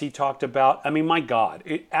shops. He talked about, my God,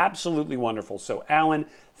 absolutely wonderful. So Alan,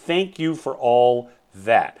 thank you for all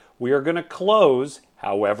that. We are going to close,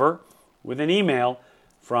 however, with an email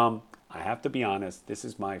from, I have to be honest, this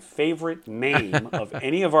is my favorite name of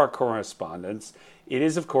any of our correspondents. It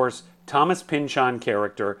is, of course, Thomas Pynchon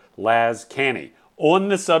character Laz Canny, on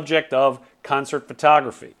the subject of concert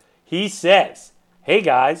photography. He says, hey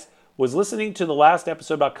guys, was listening to the last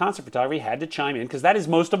episode about concert photography, had to chime in because that is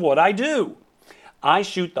most of what I do. I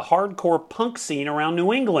shoot the hardcore punk scene around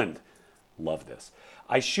New England. Love this.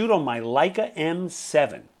 I shoot on my Leica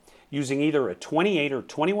M7 using either a 28 or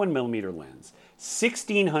 21 millimeter lens,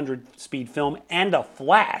 1600 speed film, and a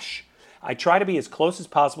flash. I try to be as close as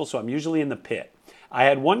possible, so I'm usually in the pit. I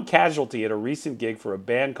had one casualty at a recent gig for a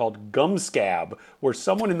band called Gumscab, where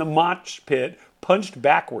someone in the mosh pit punched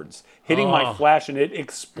backwards, hitting my flash, and it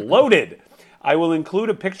exploded. I will include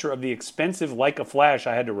a picture of the expensive Leica flash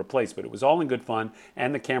I had to replace, but it was all in good fun,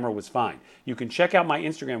 and the camera was fine. You can check out my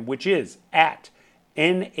Instagram, which is at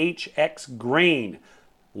NHXGrain.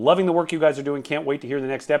 Loving the work you guys are doing. Can't wait to hear the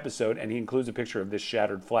next episode. And he includes a picture of this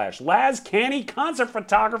shattered flash. Laz Canny, concert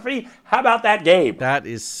photography. How about that, Gabe? That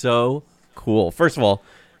is so cool. First of all,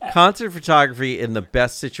 concert photography in the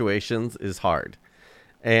best situations is hard.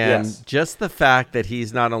 And just the fact that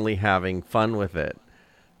he's not only having fun with it,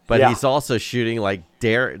 but he's also shooting like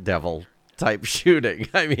Daredevil type shooting.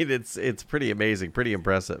 I mean, it's pretty amazing, pretty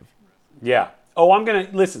impressive. Yeah. Oh, I'm going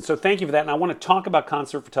to listen. So thank you for that. And I want to talk about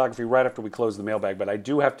concert photography right after we close the mailbag, but I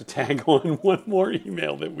do have to tag on one more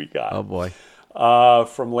email that we got. Oh, boy.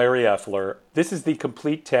 From Larry Effler. This is the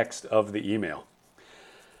complete text of the email.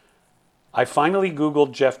 I finally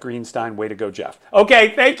Googled Jeff Greenstein. Way to go, Jeff.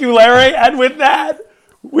 Okay, thank you, Larry. And with that,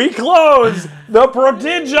 we close the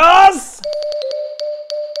prodigious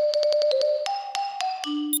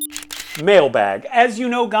mailbag. As you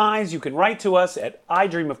know, guys, you can write to us at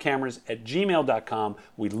idreamofcameras@gmail.com.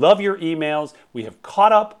 We love your emails. We have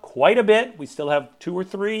caught up quite a bit. We still have 2 or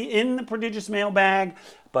 3 in the prodigious mailbag,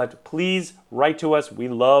 but please write to us. We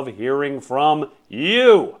love hearing from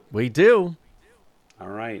you. We do. All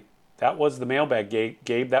right. That was the mailbag,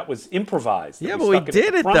 Gabe. That was improvised. Yeah, but we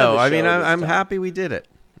did it, though. I mean, I'm happy we did it.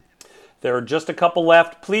 There are just a couple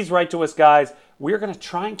left. Please write to us, guys. We're going to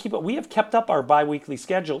try and keep it. We have kept up our bi-weekly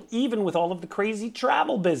schedule, even with all of the crazy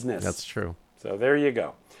travel business. That's true. So there you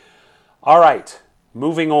go. All right.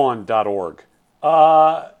 Movingon.org.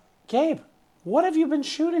 Gabe, what have you been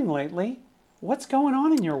shooting lately? What's going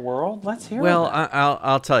on in your world? Let's hear Well, about it.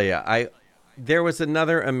 I'll tell you. There was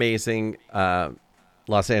another amazing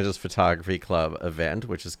Los Angeles Photography Club event,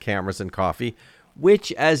 which is Cameras and Coffee,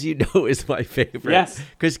 which, as you know, is my favorite. Yes.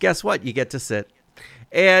 Because guess what? You get to sit.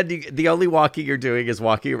 And the only walking you're doing is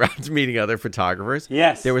walking around meeting other photographers.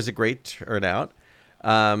 Yes. There was a great turnout.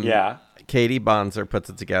 Katie Bonser puts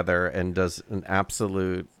it together and does an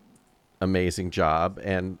absolute amazing job.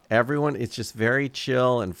 And everyone is just very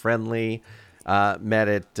chill and friendly. Met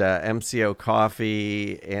at MCO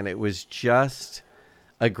Coffee, and it was just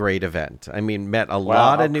a great event. I mean, met a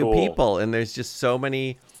lot of new people, and there's just so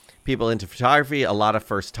many people into photography. A lot of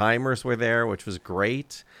first-timers were there, which was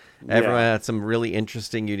great. Everyone had some really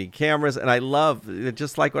interesting, unique cameras, and I love,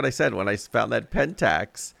 just like what I said when I found that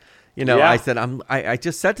Pentax. I said, I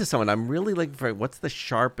just said to someone, I'm really looking for what's the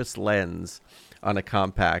sharpest lens on a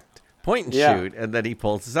compact point and shoot, and then he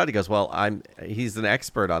pulls this out. He goes, well, he's an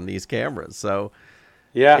expert on these cameras, so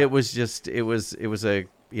it was a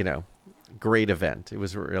great event. It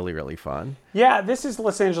was really, really fun. Yeah, this is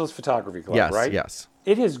Los Angeles Photography Club, right? Yes.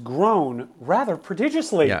 It has grown rather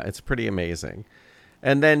prodigiously. Yeah, it's pretty amazing.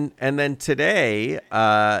 And then today,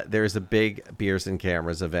 there's a big Beers and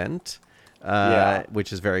Cameras event,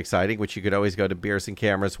 which is very exciting, which you could always go to Beers and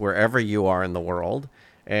Cameras wherever you are in the world,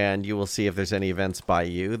 and you will see if there's any events by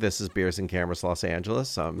you. This is Beers and Cameras Los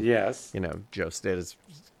Angeles. Yes. Joe Stitt is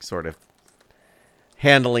sort of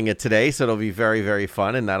handling it today, so it'll be very, very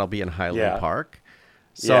fun, and that'll be in Highland Park.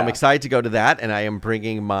 So I'm excited to go to that, and I am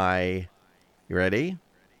bringing you ready?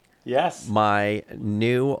 Yes. My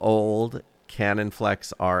new old Canon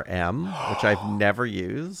Flex RM, which I've never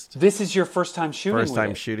used. This is your first time shooting First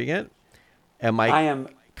time shooting it. And my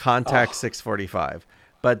Contact 645.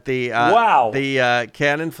 But the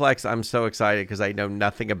Canon Flex, I'm so excited because I know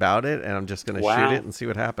nothing about it, and I'm just going to shoot it and see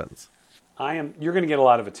what happens. You're going to get a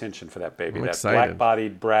lot of attention for that baby. I'm that excited.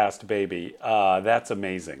 black-bodied, brassed baby. That's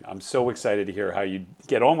amazing. I'm so excited to hear how you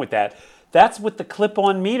get on with that. That's with the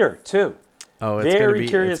clip-on meter too. Oh, it's very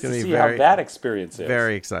curious to see how that experience is.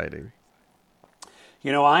 Very exciting.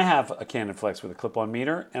 You know, I have a Canon Flex with a clip-on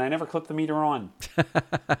meter, and I never clip the meter on.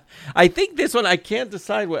 I think this one, I can't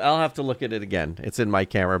decide. I'll have to look at it again. It's in my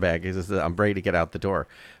camera bag. I'm ready to get out the door.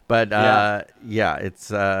 But yeah, it's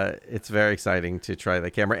very exciting to try the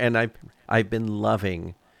camera. And I've been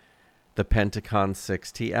loving the Pentacon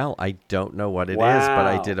 6TL. I don't know what it is, but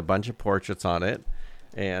I did a bunch of portraits on it.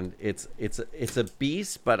 And it's a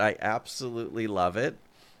beast, but I absolutely love it.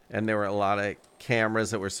 And there were a lot of cameras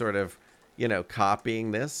that were sort of, copying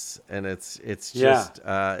this, and it's just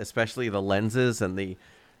especially the lenses and the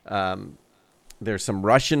there's some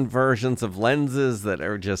Russian versions of lenses that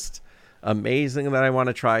are just amazing that I want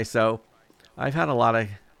to try. So I've had a lot of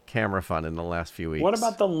camera fun in the last few weeks. What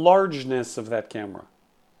about the largeness of that camera?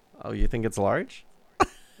 Oh, you think it's large?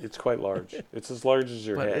 It's quite large. It's as large as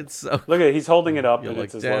your head. It's so Look at it. He's holding it up, and look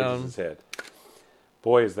it's as down. large as his head.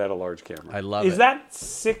 Boy, is that a large camera. I love it. Is that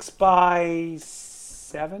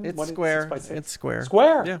 6x7? It's What square. 6x6? It's square.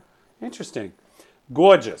 Square? Yeah. Interesting.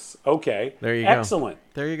 Gorgeous. Okay. There you Excellent. go.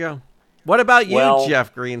 There you go. What about you, Well,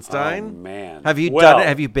 Jeff Greenstein? Oh, man. Have you done it?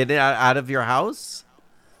 Have you been out of your house?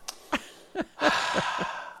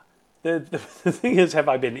 The thing is, have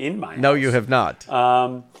I been in my house? No, you have not.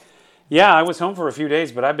 Yeah, I was home for a few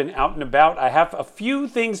days, but I've been out and about. I have a few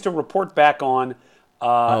things to report back on.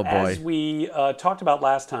 Oh, boy. As we talked about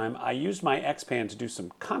last time, I used my X-Pan to do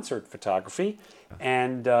some concert photography,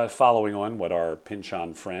 and following on what our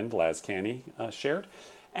Pinchon friend, Laz Canny, shared.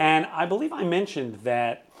 And I believe I mentioned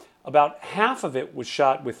that about half of it was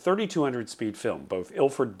shot with 3200 speed film, both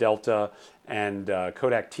Ilford Delta and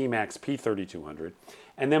Kodak T-Max P3200.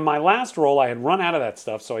 And then my last roll, I had run out of that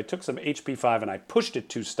stuff, so I took some HP5 and I pushed it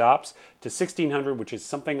 2 stops to 1600, which is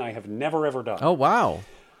something I have never, ever done. Oh, wow.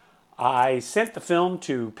 I sent the film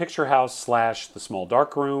to Picture House / The Small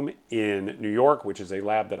Darkroom in New York, which is a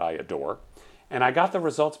lab that I adore. And I got the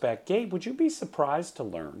results back. Gabe, would you be surprised to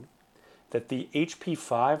learn that the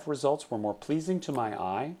HP5 results were more pleasing to my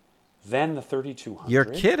eye than the 3200? You're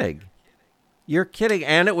kidding. You're kidding.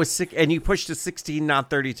 And it was and you pushed to 16, not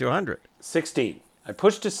 3200. 16. I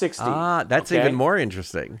pushed to 16. Ah, that's even more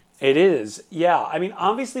interesting. It is. Yeah. I mean,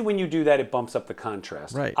 obviously when you do that, it bumps up the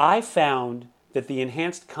contrast. Right. I found that the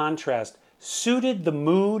enhanced contrast suited the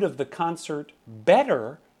mood of the concert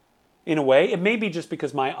better in a way. It may be just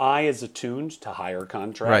because my eye is attuned to higher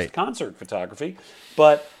contrast concert photography,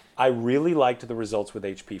 but I really liked the results with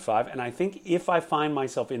HP5, and I think if I find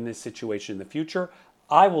myself in this situation in the future,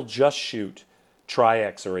 I will just shoot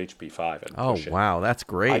Tri-X or HP5 and push it. Oh, wow, that's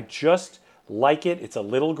great. I just like it. It's a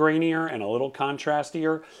little grainier and a little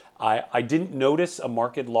contrastier. I didn't notice a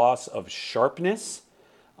marked loss of sharpness,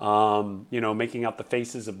 making out the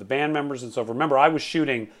faces of the band members and so forth. Remember, I was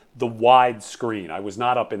shooting the wide screen. I was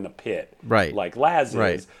not up in the pit like Laz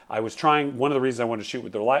is. I was trying, one of the reasons I wanted to shoot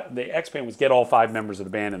with the X-Pan was get all 5 members of the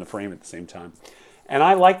band in the frame at the same time. And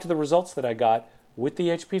I liked the results that I got with the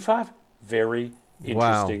HP5. Very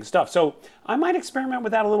interesting stuff. So I might experiment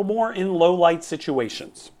with that a little more in low light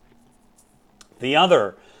situations. The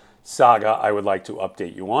other saga I would like to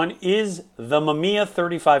update you on is the Mamiya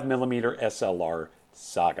 35mm SLR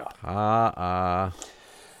saga.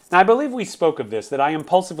 Now, I believe we spoke of this, that I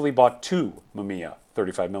impulsively bought 2 Mamiya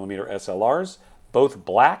 35mm SLRs, both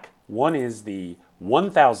black. One is the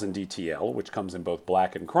 1000 DTL, which comes in both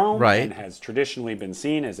black and chrome, and has traditionally been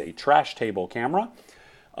seen as a trash table camera,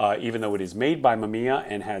 even though it is made by Mamiya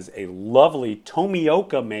and has a lovely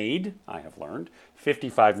Tomioka-made, I have learned,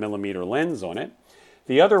 55mm lens on it.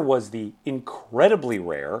 The other was the incredibly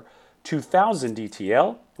rare 2000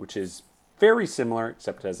 DTL, which is very similar,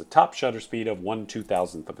 except it has a top shutter speed of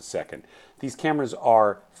 1/2000th of a second. These cameras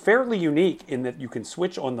are fairly unique in that you can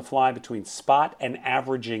switch on the fly between spot and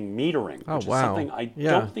averaging metering, which is something I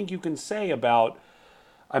don't think you can say about,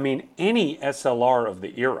 any SLR of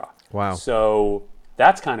the era. Wow. So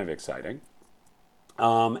that's kind of exciting.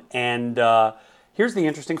 Here's the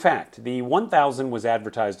interesting fact. The 1000 was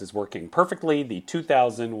advertised as working perfectly. The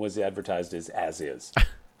 2000 was advertised as is.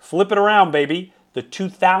 Flip it around, baby. The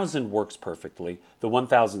 2000 works perfectly. The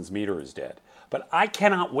 1000's meter is dead. But I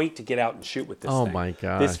cannot wait to get out and shoot with this thing. Oh, my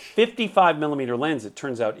gosh. This 55mm lens, it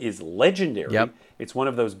turns out, is legendary. Yep. It's one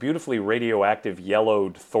of those beautifully radioactive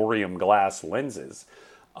yellowed thorium glass lenses.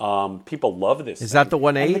 People love this. Is that the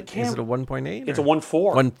 1.8? Is it a 1.8? It's a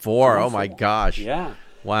 1.4. 1.4. Oh, my gosh. Yeah.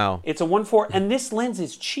 Wow. It's a 1.4, and this lens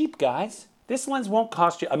is cheap, guys. This lens won't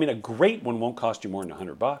cost you, I mean, a great one won't cost you more than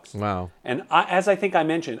 $100. Wow. And as I think I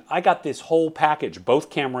mentioned, I got this whole package, both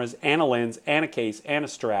cameras and a lens and a case and a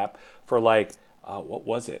strap for like, what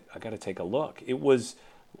was it? I got to take a look. It was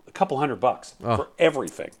a couple $100 for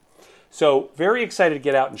everything. So very excited to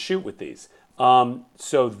get out and shoot with these. The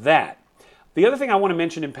other thing I want to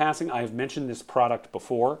mention in passing, I have mentioned this product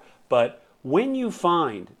before, but when you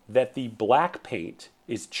find that the black paint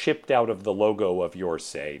is chipped out of the logo of your,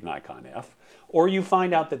 say, Nikon F, or you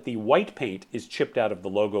find out that the white paint is chipped out of the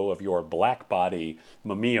logo of your black body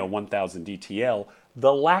Mamiya 1000 DTL,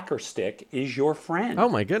 the lacquer stick is your friend. Oh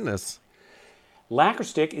my goodness. Lacquer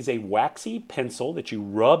stick is a waxy pencil that you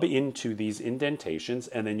rub into these indentations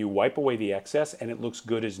and then you wipe away the excess and it looks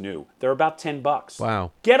good as new. They're about $10.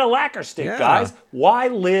 Wow. Get a lacquer stick, guys. Why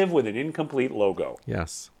live with an incomplete logo?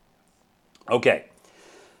 Yes. Okay.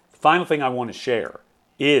 Final thing I want to share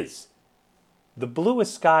is the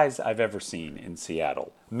bluest skies I've ever seen in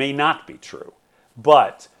Seattle may not be true,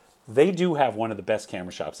 but they do have one of the best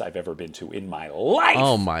camera shops I've ever been to in my life.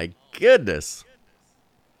 Oh my goodness.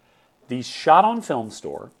 The Shot on Film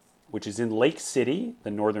store, which is in Lake City,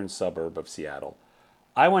 the northern suburb of Seattle.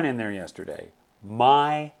 I went in there yesterday.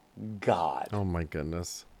 My God. Oh my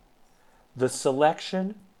goodness. The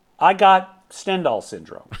selection, I got Stendhal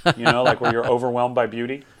syndrome, like where you're overwhelmed by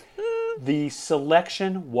beauty. The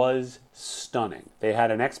selection was stunning. They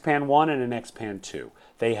had an X-Pan 1 and an X-Pan 2.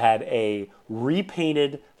 They had a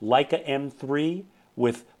repainted Leica M3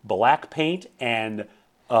 with black paint and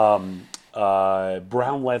brown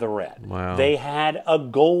leatherette. Wow. They had a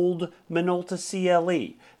gold Minolta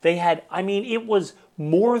CLE. They had, it was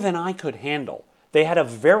more than I could handle. They had a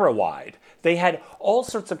Verawide. They had all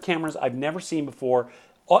sorts of cameras I've never seen before.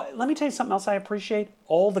 Let me tell you something else I appreciate.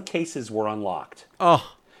 All the cases were unlocked.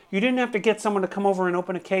 Oh. You didn't have to get someone to come over and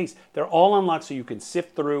open a case. They're all unlocked so you can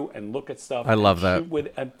sift through and look at stuff. I love that.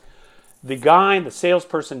 The guy, the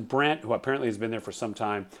salesperson, Brent, who apparently has been there for some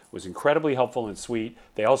time, was incredibly helpful and sweet.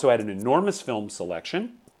 They also had an enormous film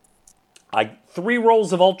selection. 3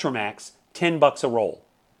 rolls of Ultramax, $10 a roll.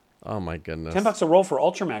 Oh my goodness. $10 a roll for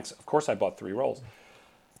Ultramax. Of course I bought 3 rolls.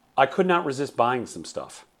 I could not resist buying some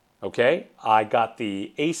stuff. Okay? I got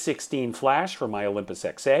the A16 flash for my Olympus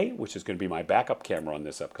XA, which is going to be my backup camera on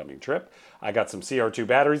this upcoming trip. I got some CR2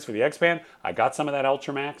 batteries for the X-Pan. I got some of that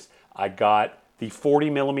Ultramax. I got the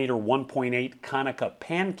 40mm 1.8 Konica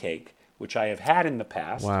Pancake, which I have had in the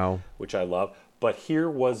past, which I love. But here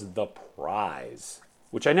was the prize,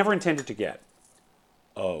 which I never intended to get.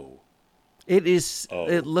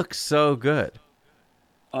 It looks so good.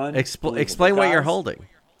 Explain what you're holding.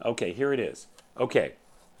 Okay, here it is. Okay,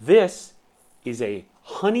 this is a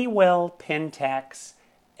Honeywell Pentax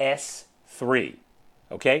S3.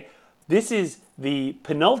 Okay, this is the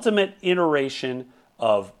penultimate iteration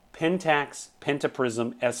of Pentax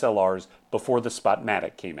Pentaprism SLRs before the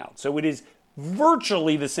Spotmatic came out. So it is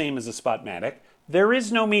virtually the same as a Spotmatic. There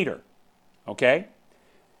is no meter. Okay?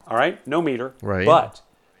 All right? No meter. Right. But,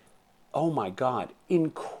 oh my God,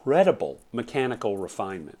 incredible mechanical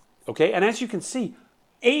refinement. Okay? And as you can see,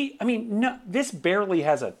 this barely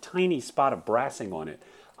has a tiny spot of brassing on it.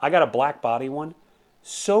 I got a black body one.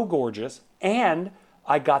 So gorgeous. And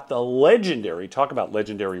I got the legendary, talk about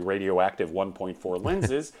legendary radioactive 1.4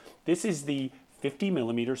 lenses. This is the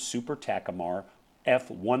 50mm Super Takumar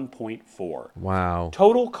f1.4. Wow.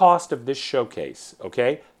 Total cost of this showcase,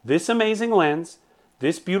 okay? This amazing lens,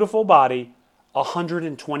 this beautiful body,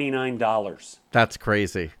 $129. That's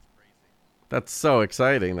crazy. That's so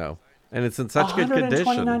exciting, though. And it's in such good condition.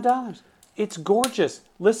 $129. It's gorgeous.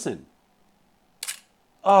 Listen.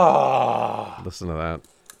 Listen to that.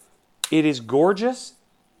 It is gorgeous.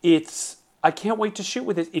 I can't wait to shoot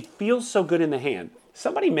with it. It feels so good in the hand.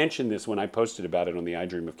 Somebody mentioned this when I posted about it on the I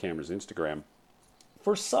Dream of Cameras Instagram.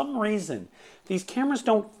 For some reason, these cameras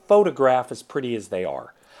don't photograph as pretty as they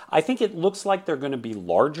are. I think it looks like they're going to be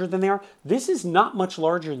larger than they are. This is not much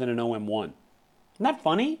larger than an OM1. Isn't that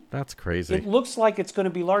funny? That's crazy. It looks like it's going to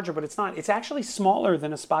be larger, but it's not. It's actually smaller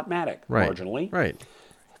than a Spotmatic, marginally. Right.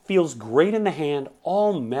 Feels great in the hand,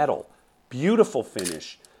 all metal, beautiful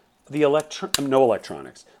finish. No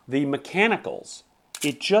electronics. The mechanicals,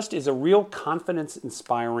 it just is a real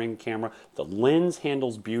confidence-inspiring camera. The lens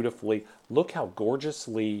handles beautifully. Look how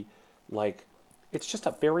gorgeously, it's just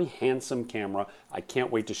a very handsome camera. I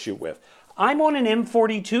can't wait to shoot with. I'm on an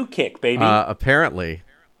M42 kick, baby. Apparently.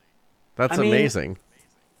 That's amazing.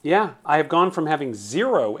 Yeah, I have gone from having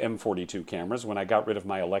 0 M42 cameras when I got rid of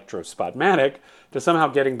my Electro Spotmatic to somehow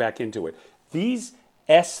getting back into it. These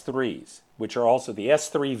S3s, which are also the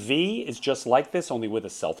S3V, is just like this, only with a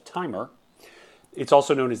self-timer. It's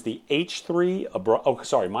also known as the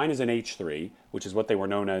H3. Mine is an H3, which is what they were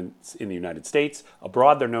known as in the United States.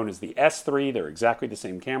 Abroad, they're known as the S3. They're exactly the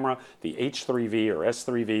same camera. The H3V or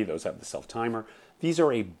S3V, those have the self-timer. These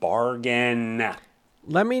are a bargain.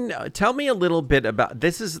 Tell me a little bit about,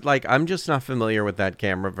 this is like, I'm just not familiar with that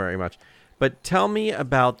camera very much, but tell me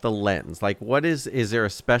about the lens. Like, is there a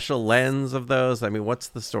special lens of those? I mean, what's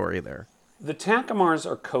the story there? The Takemars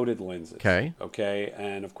are coated lenses. Okay.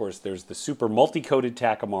 And of course, there's the super multi-coated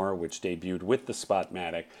Takemar, which debuted with the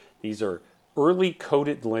Spotmatic. These are early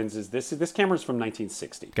coated lenses. This camera is from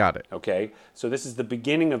 1960. Got it. Okay. So this is the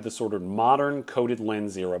beginning of the sort of modern coated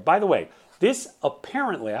lens era. By the way, this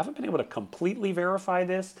apparently, I haven't been able to completely verify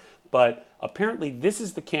this, but apparently this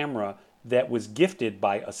is the camera that was gifted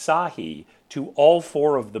by Asahi to all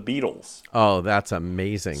 4 of the Beatles. Oh, that's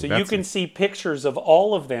amazing. So you can see pictures of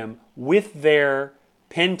all of them with their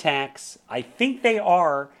Pentax. I think they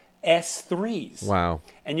are S3s. Wow.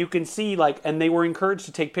 And you can see, and they were encouraged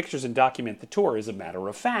to take pictures and document the tour. As a matter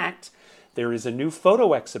of fact, there is a new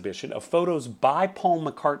photo exhibition of photos by Paul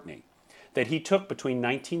McCartney that he took between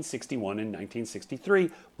 1961 and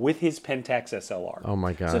 1963 with his Pentax SLR. Oh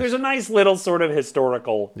my gosh. So there's a nice little sort of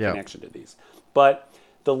historical connection to these. But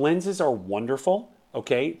the lenses are wonderful,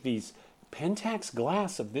 okay? These Pentax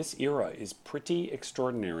glass of this era is pretty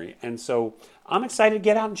extraordinary. And so I'm excited to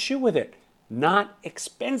get out and shoot with it. Not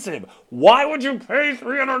expensive. Why would you pay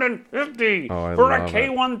 $350 for a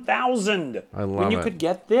K1000 when you could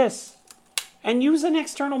get this? And use an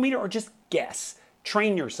external meter or just guess.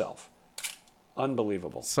 Train yourself.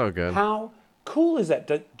 Unbelievable. So good. How cool is that?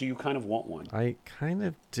 Do you kind of want one? I kind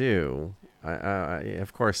of do.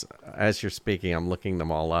 Of course, as you're speaking, I'm looking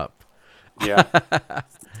them all up. Yeah.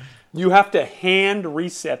 You have to hand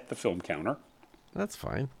reset the film counter. That's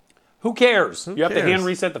fine. Who cares? You have to hand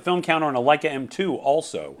reset the film counter on a Leica M2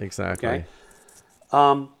 also. Exactly.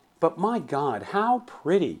 Okay? But my God, how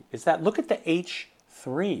pretty is that? Look at the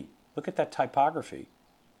H3. Look at that typography.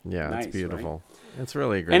 Yeah, nice, it's beautiful. Right? It's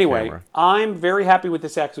really a great camera. I'm very happy with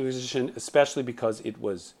this acquisition, especially because it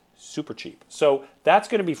was super cheap. So that's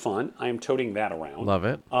going to be fun. I am toting that around. Love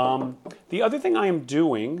it. The other thing I am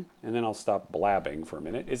doing, and then I'll stop blabbing for a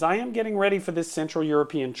minute, is I am getting ready for this Central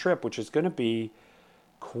European trip, which is going to be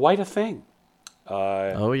quite a thing.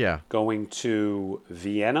 Going to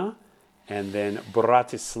Vienna, and then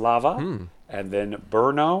Bratislava, and then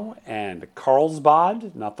Brno, and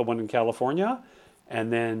Carlsbad, not the one in California,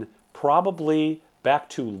 and then probably back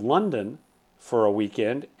to London for a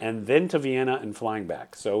weekend, and then to Vienna and flying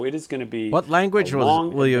back. So it is going to be What language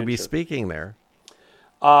will you be speaking there?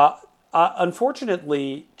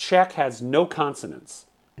 Unfortunately, Czech has no consonants.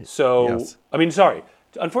 So, yes.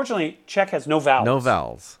 Unfortunately, Czech has no vowels. No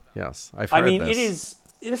vowels, yes. I've heard this.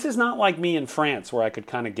 This is not like me in France where I could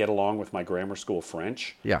kind of get along with my grammar school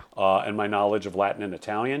French and my knowledge of Latin and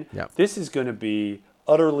Italian. Yeah. This is going to be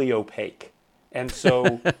utterly opaque. And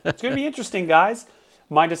so it's going to be interesting, guys.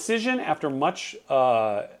 My decision, after much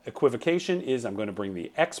equivocation, is I'm going to bring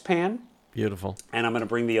the X-Pan. Beautiful. And I'm going to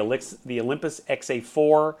bring the Olympus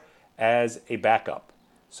XA4 as a backup.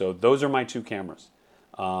 So those are my 2 cameras.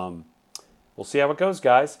 We'll see how it goes,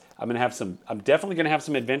 guys. I'm definitely going to have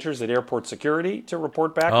some adventures at airport security to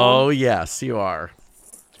report back on. Oh, yes, you are.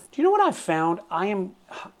 Do you know what I've found? I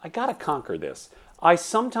got to conquer this. I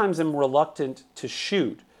sometimes am reluctant to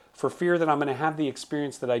shoot for fear that I'm going to have the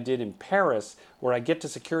experience that I did in Paris where I get to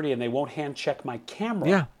security and they won't hand check my camera.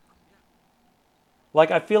 Yeah.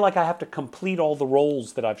 I feel like I have to complete all the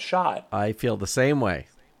rolls that I've shot. I feel the same way.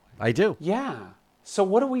 I do. Yeah. So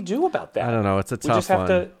what do we do about that? I don't know. It's a tough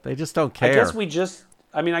one. They just don't care. I guess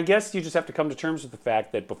you just have to come to terms with the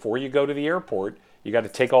fact that before you go to the airport, you got to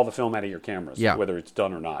take all the film out of your cameras, whether it's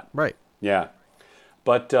done or not. Right. Yeah.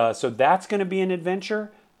 But so that's going to be an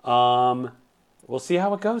adventure. We'll see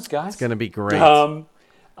how it goes, guys. It's going to be great.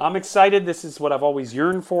 I'm excited. This is what I've always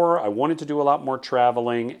yearned for. I wanted to do a lot more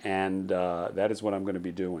traveling, and that is what I'm going to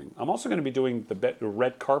be doing. I'm also going to be doing the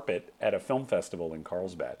red carpet at a film festival in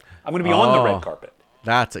Carlsbad. I'm going to be on the red carpet.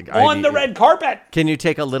 The red carpet! Can you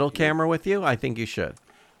take a little camera with you? I think you should.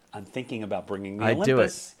 I'm thinking about bringing the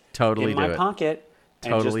Olympus in my pocket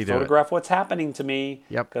and just photograph what's happening to me.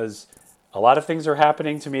 Yep. Because a lot of things are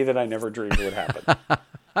happening to me that I never dreamed would happen.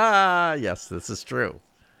 Yes, this is true.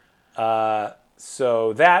 I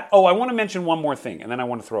want to mention one more thing, and then I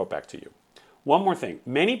want to throw it back to you. One more thing.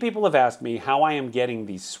 Many people have asked me how I am getting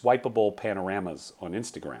these swipeable panoramas on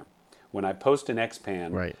Instagram. When I post an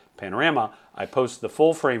X-Pan panorama, I post the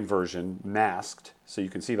full-frame version masked, so you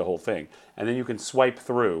can see the whole thing, and then you can swipe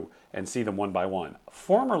through and see them one by one.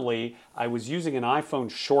 Formerly, I was using an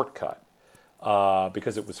iPhone shortcut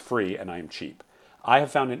because it was free and I am cheap. I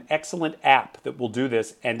have found an excellent app that will do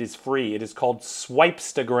this and is free. It is called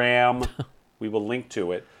Swipestagram. We will link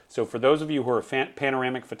to it. So for those of you who are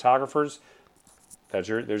panoramic photographers, there's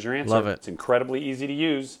your answer. Love it. It's incredibly easy to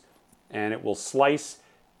use, and it will slice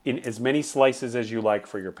in as many slices as you like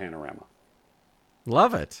for your panorama.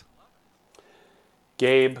 Love it.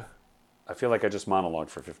 Gabe, I feel like I just monologued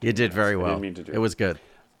for 15 minutes. You did very well. I didn't mean to do it was good.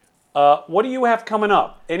 What do you have coming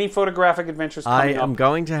up? Any photographic adventures coming up? I am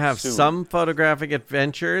going to have soon? some photographic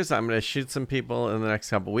adventures. I'm going to shoot some people in the next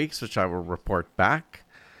couple of weeks, which I will report back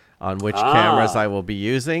on which cameras I will be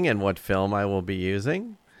using and what film I will be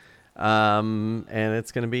using. And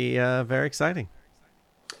it's going to be very exciting.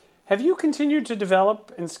 Have you continued to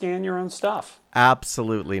develop and scan your own stuff?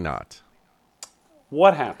 Absolutely not.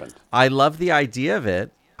 What happened? I love the idea of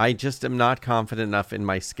it. I just am not confident enough in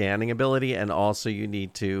my scanning ability. And also you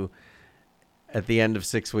need to, at the end of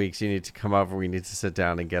 6 weeks, you need to come over. We need to sit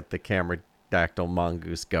down and get the camera dactyl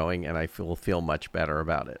mongoose going. And I will feel much better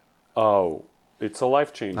about it. Oh, it's a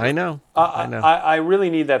life changer. I know. I really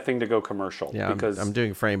need that thing to go commercial. Yeah, because I'm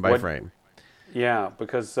doing frame by frame. Yeah,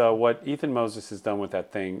 because what Ethan Moses has done with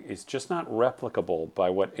that thing is just not replicable by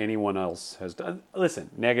what anyone else has done. Listen,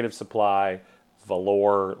 negative supply,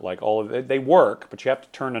 velour, like all of it, they work, but you have to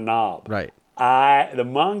turn a knob. Right. The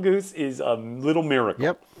mongoose is a little miracle.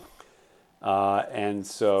 Yep. And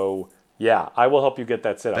so, yeah, I will help you get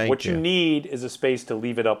that set up. Thank What you you. need is a space to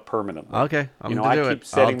leave it up permanently. Okay, I'm going to do it. I keep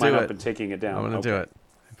setting I'll do mine it. up and taking it down. I'm going to do it.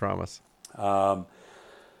 I promise. Oh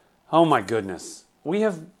my goodness, we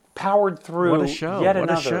have powered through What a show. yet What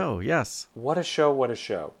another. a show. Yes. What a show, what a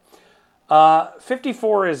show.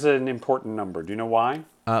 54 is an important number. Do you know why?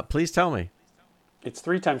 Please tell me. It's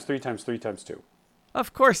 3 times 3 times 3 times 2.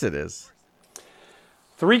 Of course it is.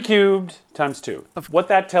 3 cubed times 2. What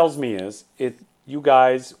that tells me is, you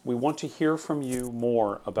guys, we want to hear from you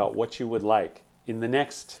more about what you would like in the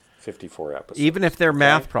next 54 episodes. Even if they're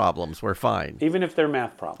math problems, we're fine. Even if they're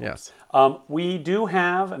math problems. Yes. We do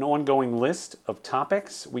have an ongoing list of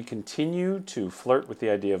topics. We continue to flirt with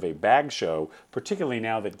the idea of a bag show, particularly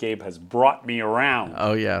now that Gabe has brought me around.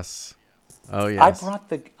 Oh, yes. Oh, yes.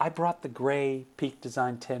 I brought the gray Peak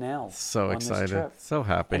Design 10L. So on excited. This trip. So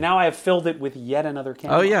happy. And now I have filled it with yet another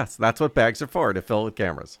camera. Oh, yes. That's what bags are for, to fill with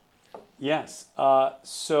cameras. Yes.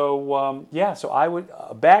 So I would.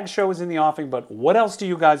 A bag show is in the offing, but what else do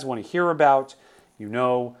you guys want to hear about? You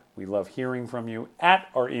know, we love hearing from you at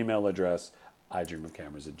our email address,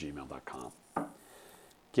 idreamofcameras@gmail.com.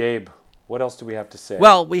 Gabe, what else do we have to say?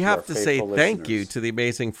 Well, we to have our to say faithful thank you listeners? to the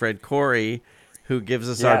amazing Fred Corey, who gives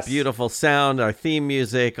us our Yes. beautiful sound, our theme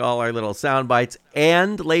music, all our little sound bites.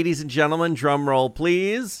 And, ladies and gentlemen, drum roll,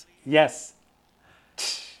 please. Yes.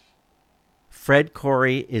 Fred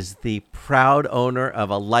Corey is the proud owner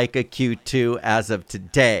of a Leica Q2 as of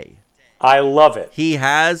today. I love it. He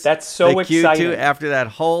has That's so the Q2 exciting. after that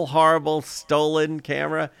whole horrible stolen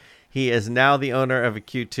camera. He is now the owner of a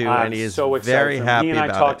Q2, I'm and he is so excited very for him. happy He and I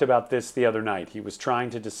about talked it. about this the other night. He was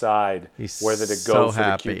trying to decide He's whether to so go for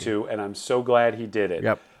happy. the Q2, and I'm so glad he did it.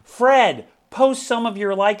 Yep. Fred, post some of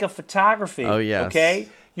your Leica photography. Oh, yes. Okay?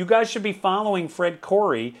 You guys should be following Fred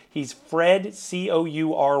Corey. He's Fred,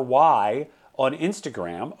 Coury, on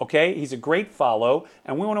Instagram. Okay? He's a great follow,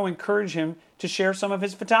 and we want to encourage him to share some of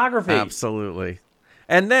his photography. Absolutely.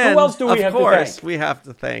 And then, Who else do we have of to course, thank? we have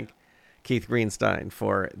to thank Keith Greenstein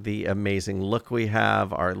for the amazing look we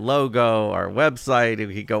have, our logo, our website.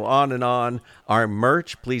 We could go on and on. Our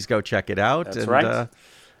merch, please go check it out. That's and, right.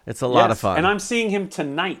 It's a lot of Yes, fun. And I'm seeing him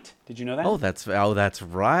tonight. Did you know that? Oh, that's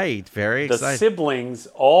right. Very The exciting. siblings,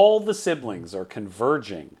 all the siblings are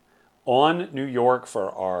converging on New York for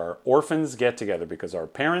our orphans get-together because our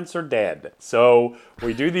parents are dead. So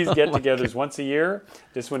we do these get-togethers once a year.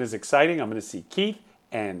 This one is exciting. I'm going to see Keith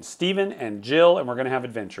and Stephen and Jill, and we're going to have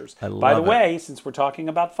adventures. By the love it. way, since we're talking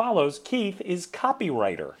about follows, Keith is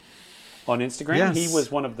copywriter on Instagram. Yes. He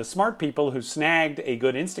was one of the smart people who snagged a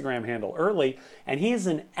good Instagram handle early, and he is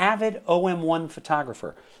an avid OM1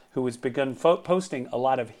 photographer who has begun posting a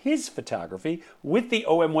lot of his photography with the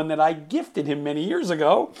OM1 that I gifted him many years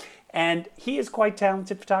ago, and he is quite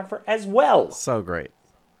talented photographer as well. So great.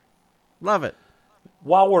 Love it.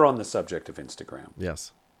 While we're on the subject of Instagram,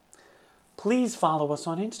 Yes. please follow us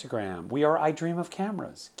on Instagram. We are I Dream of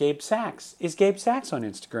Cameras. Gabe Sachs is Gabe Sachs on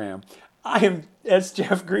Instagram. I am S.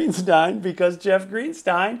 Jeff Greenstein because Jeff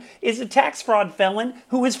Greenstein is a tax fraud felon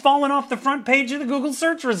who has fallen off the front page of the Google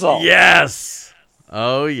search results. Yes.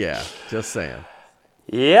 Oh, yeah. Just saying.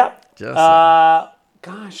 Yep. Just saying.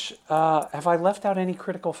 Gosh, have I left out any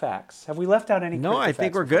critical facts? Have we left out any No, critical I facts?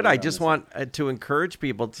 think we're before good. we I go on just this want to encourage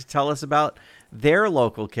people to tell us about their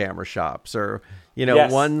local camera shops, or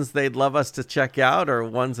Yes. ones they'd love us to check out or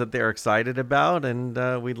ones that they're excited about.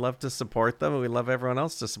 And we'd love to support them. And we'd love everyone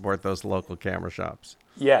else to support those local camera shops.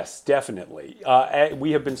 Yes, definitely.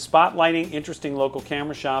 We have been spotlighting interesting local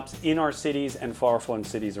camera shops in our cities and far-flung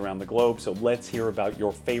cities around the globe. So let's hear about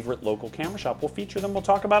your favorite local camera shop. We'll feature them, we'll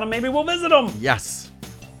talk about them, maybe we'll visit them. Yes.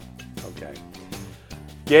 Okay.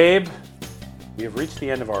 Gabe, we have reached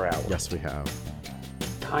the end of our hour. Yes, we have.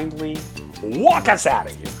 Kindly walk us out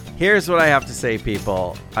of here. Here's what I have to say,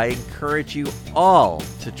 people. I encourage you all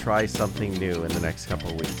to try something new in the next couple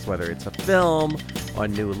of weeks, whether it's a film, a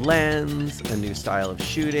new lens, a new style of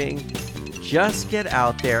shooting. Just get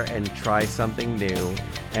out there and try something new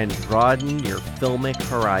and broaden your filmic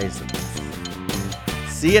horizons.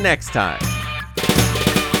 See you next time.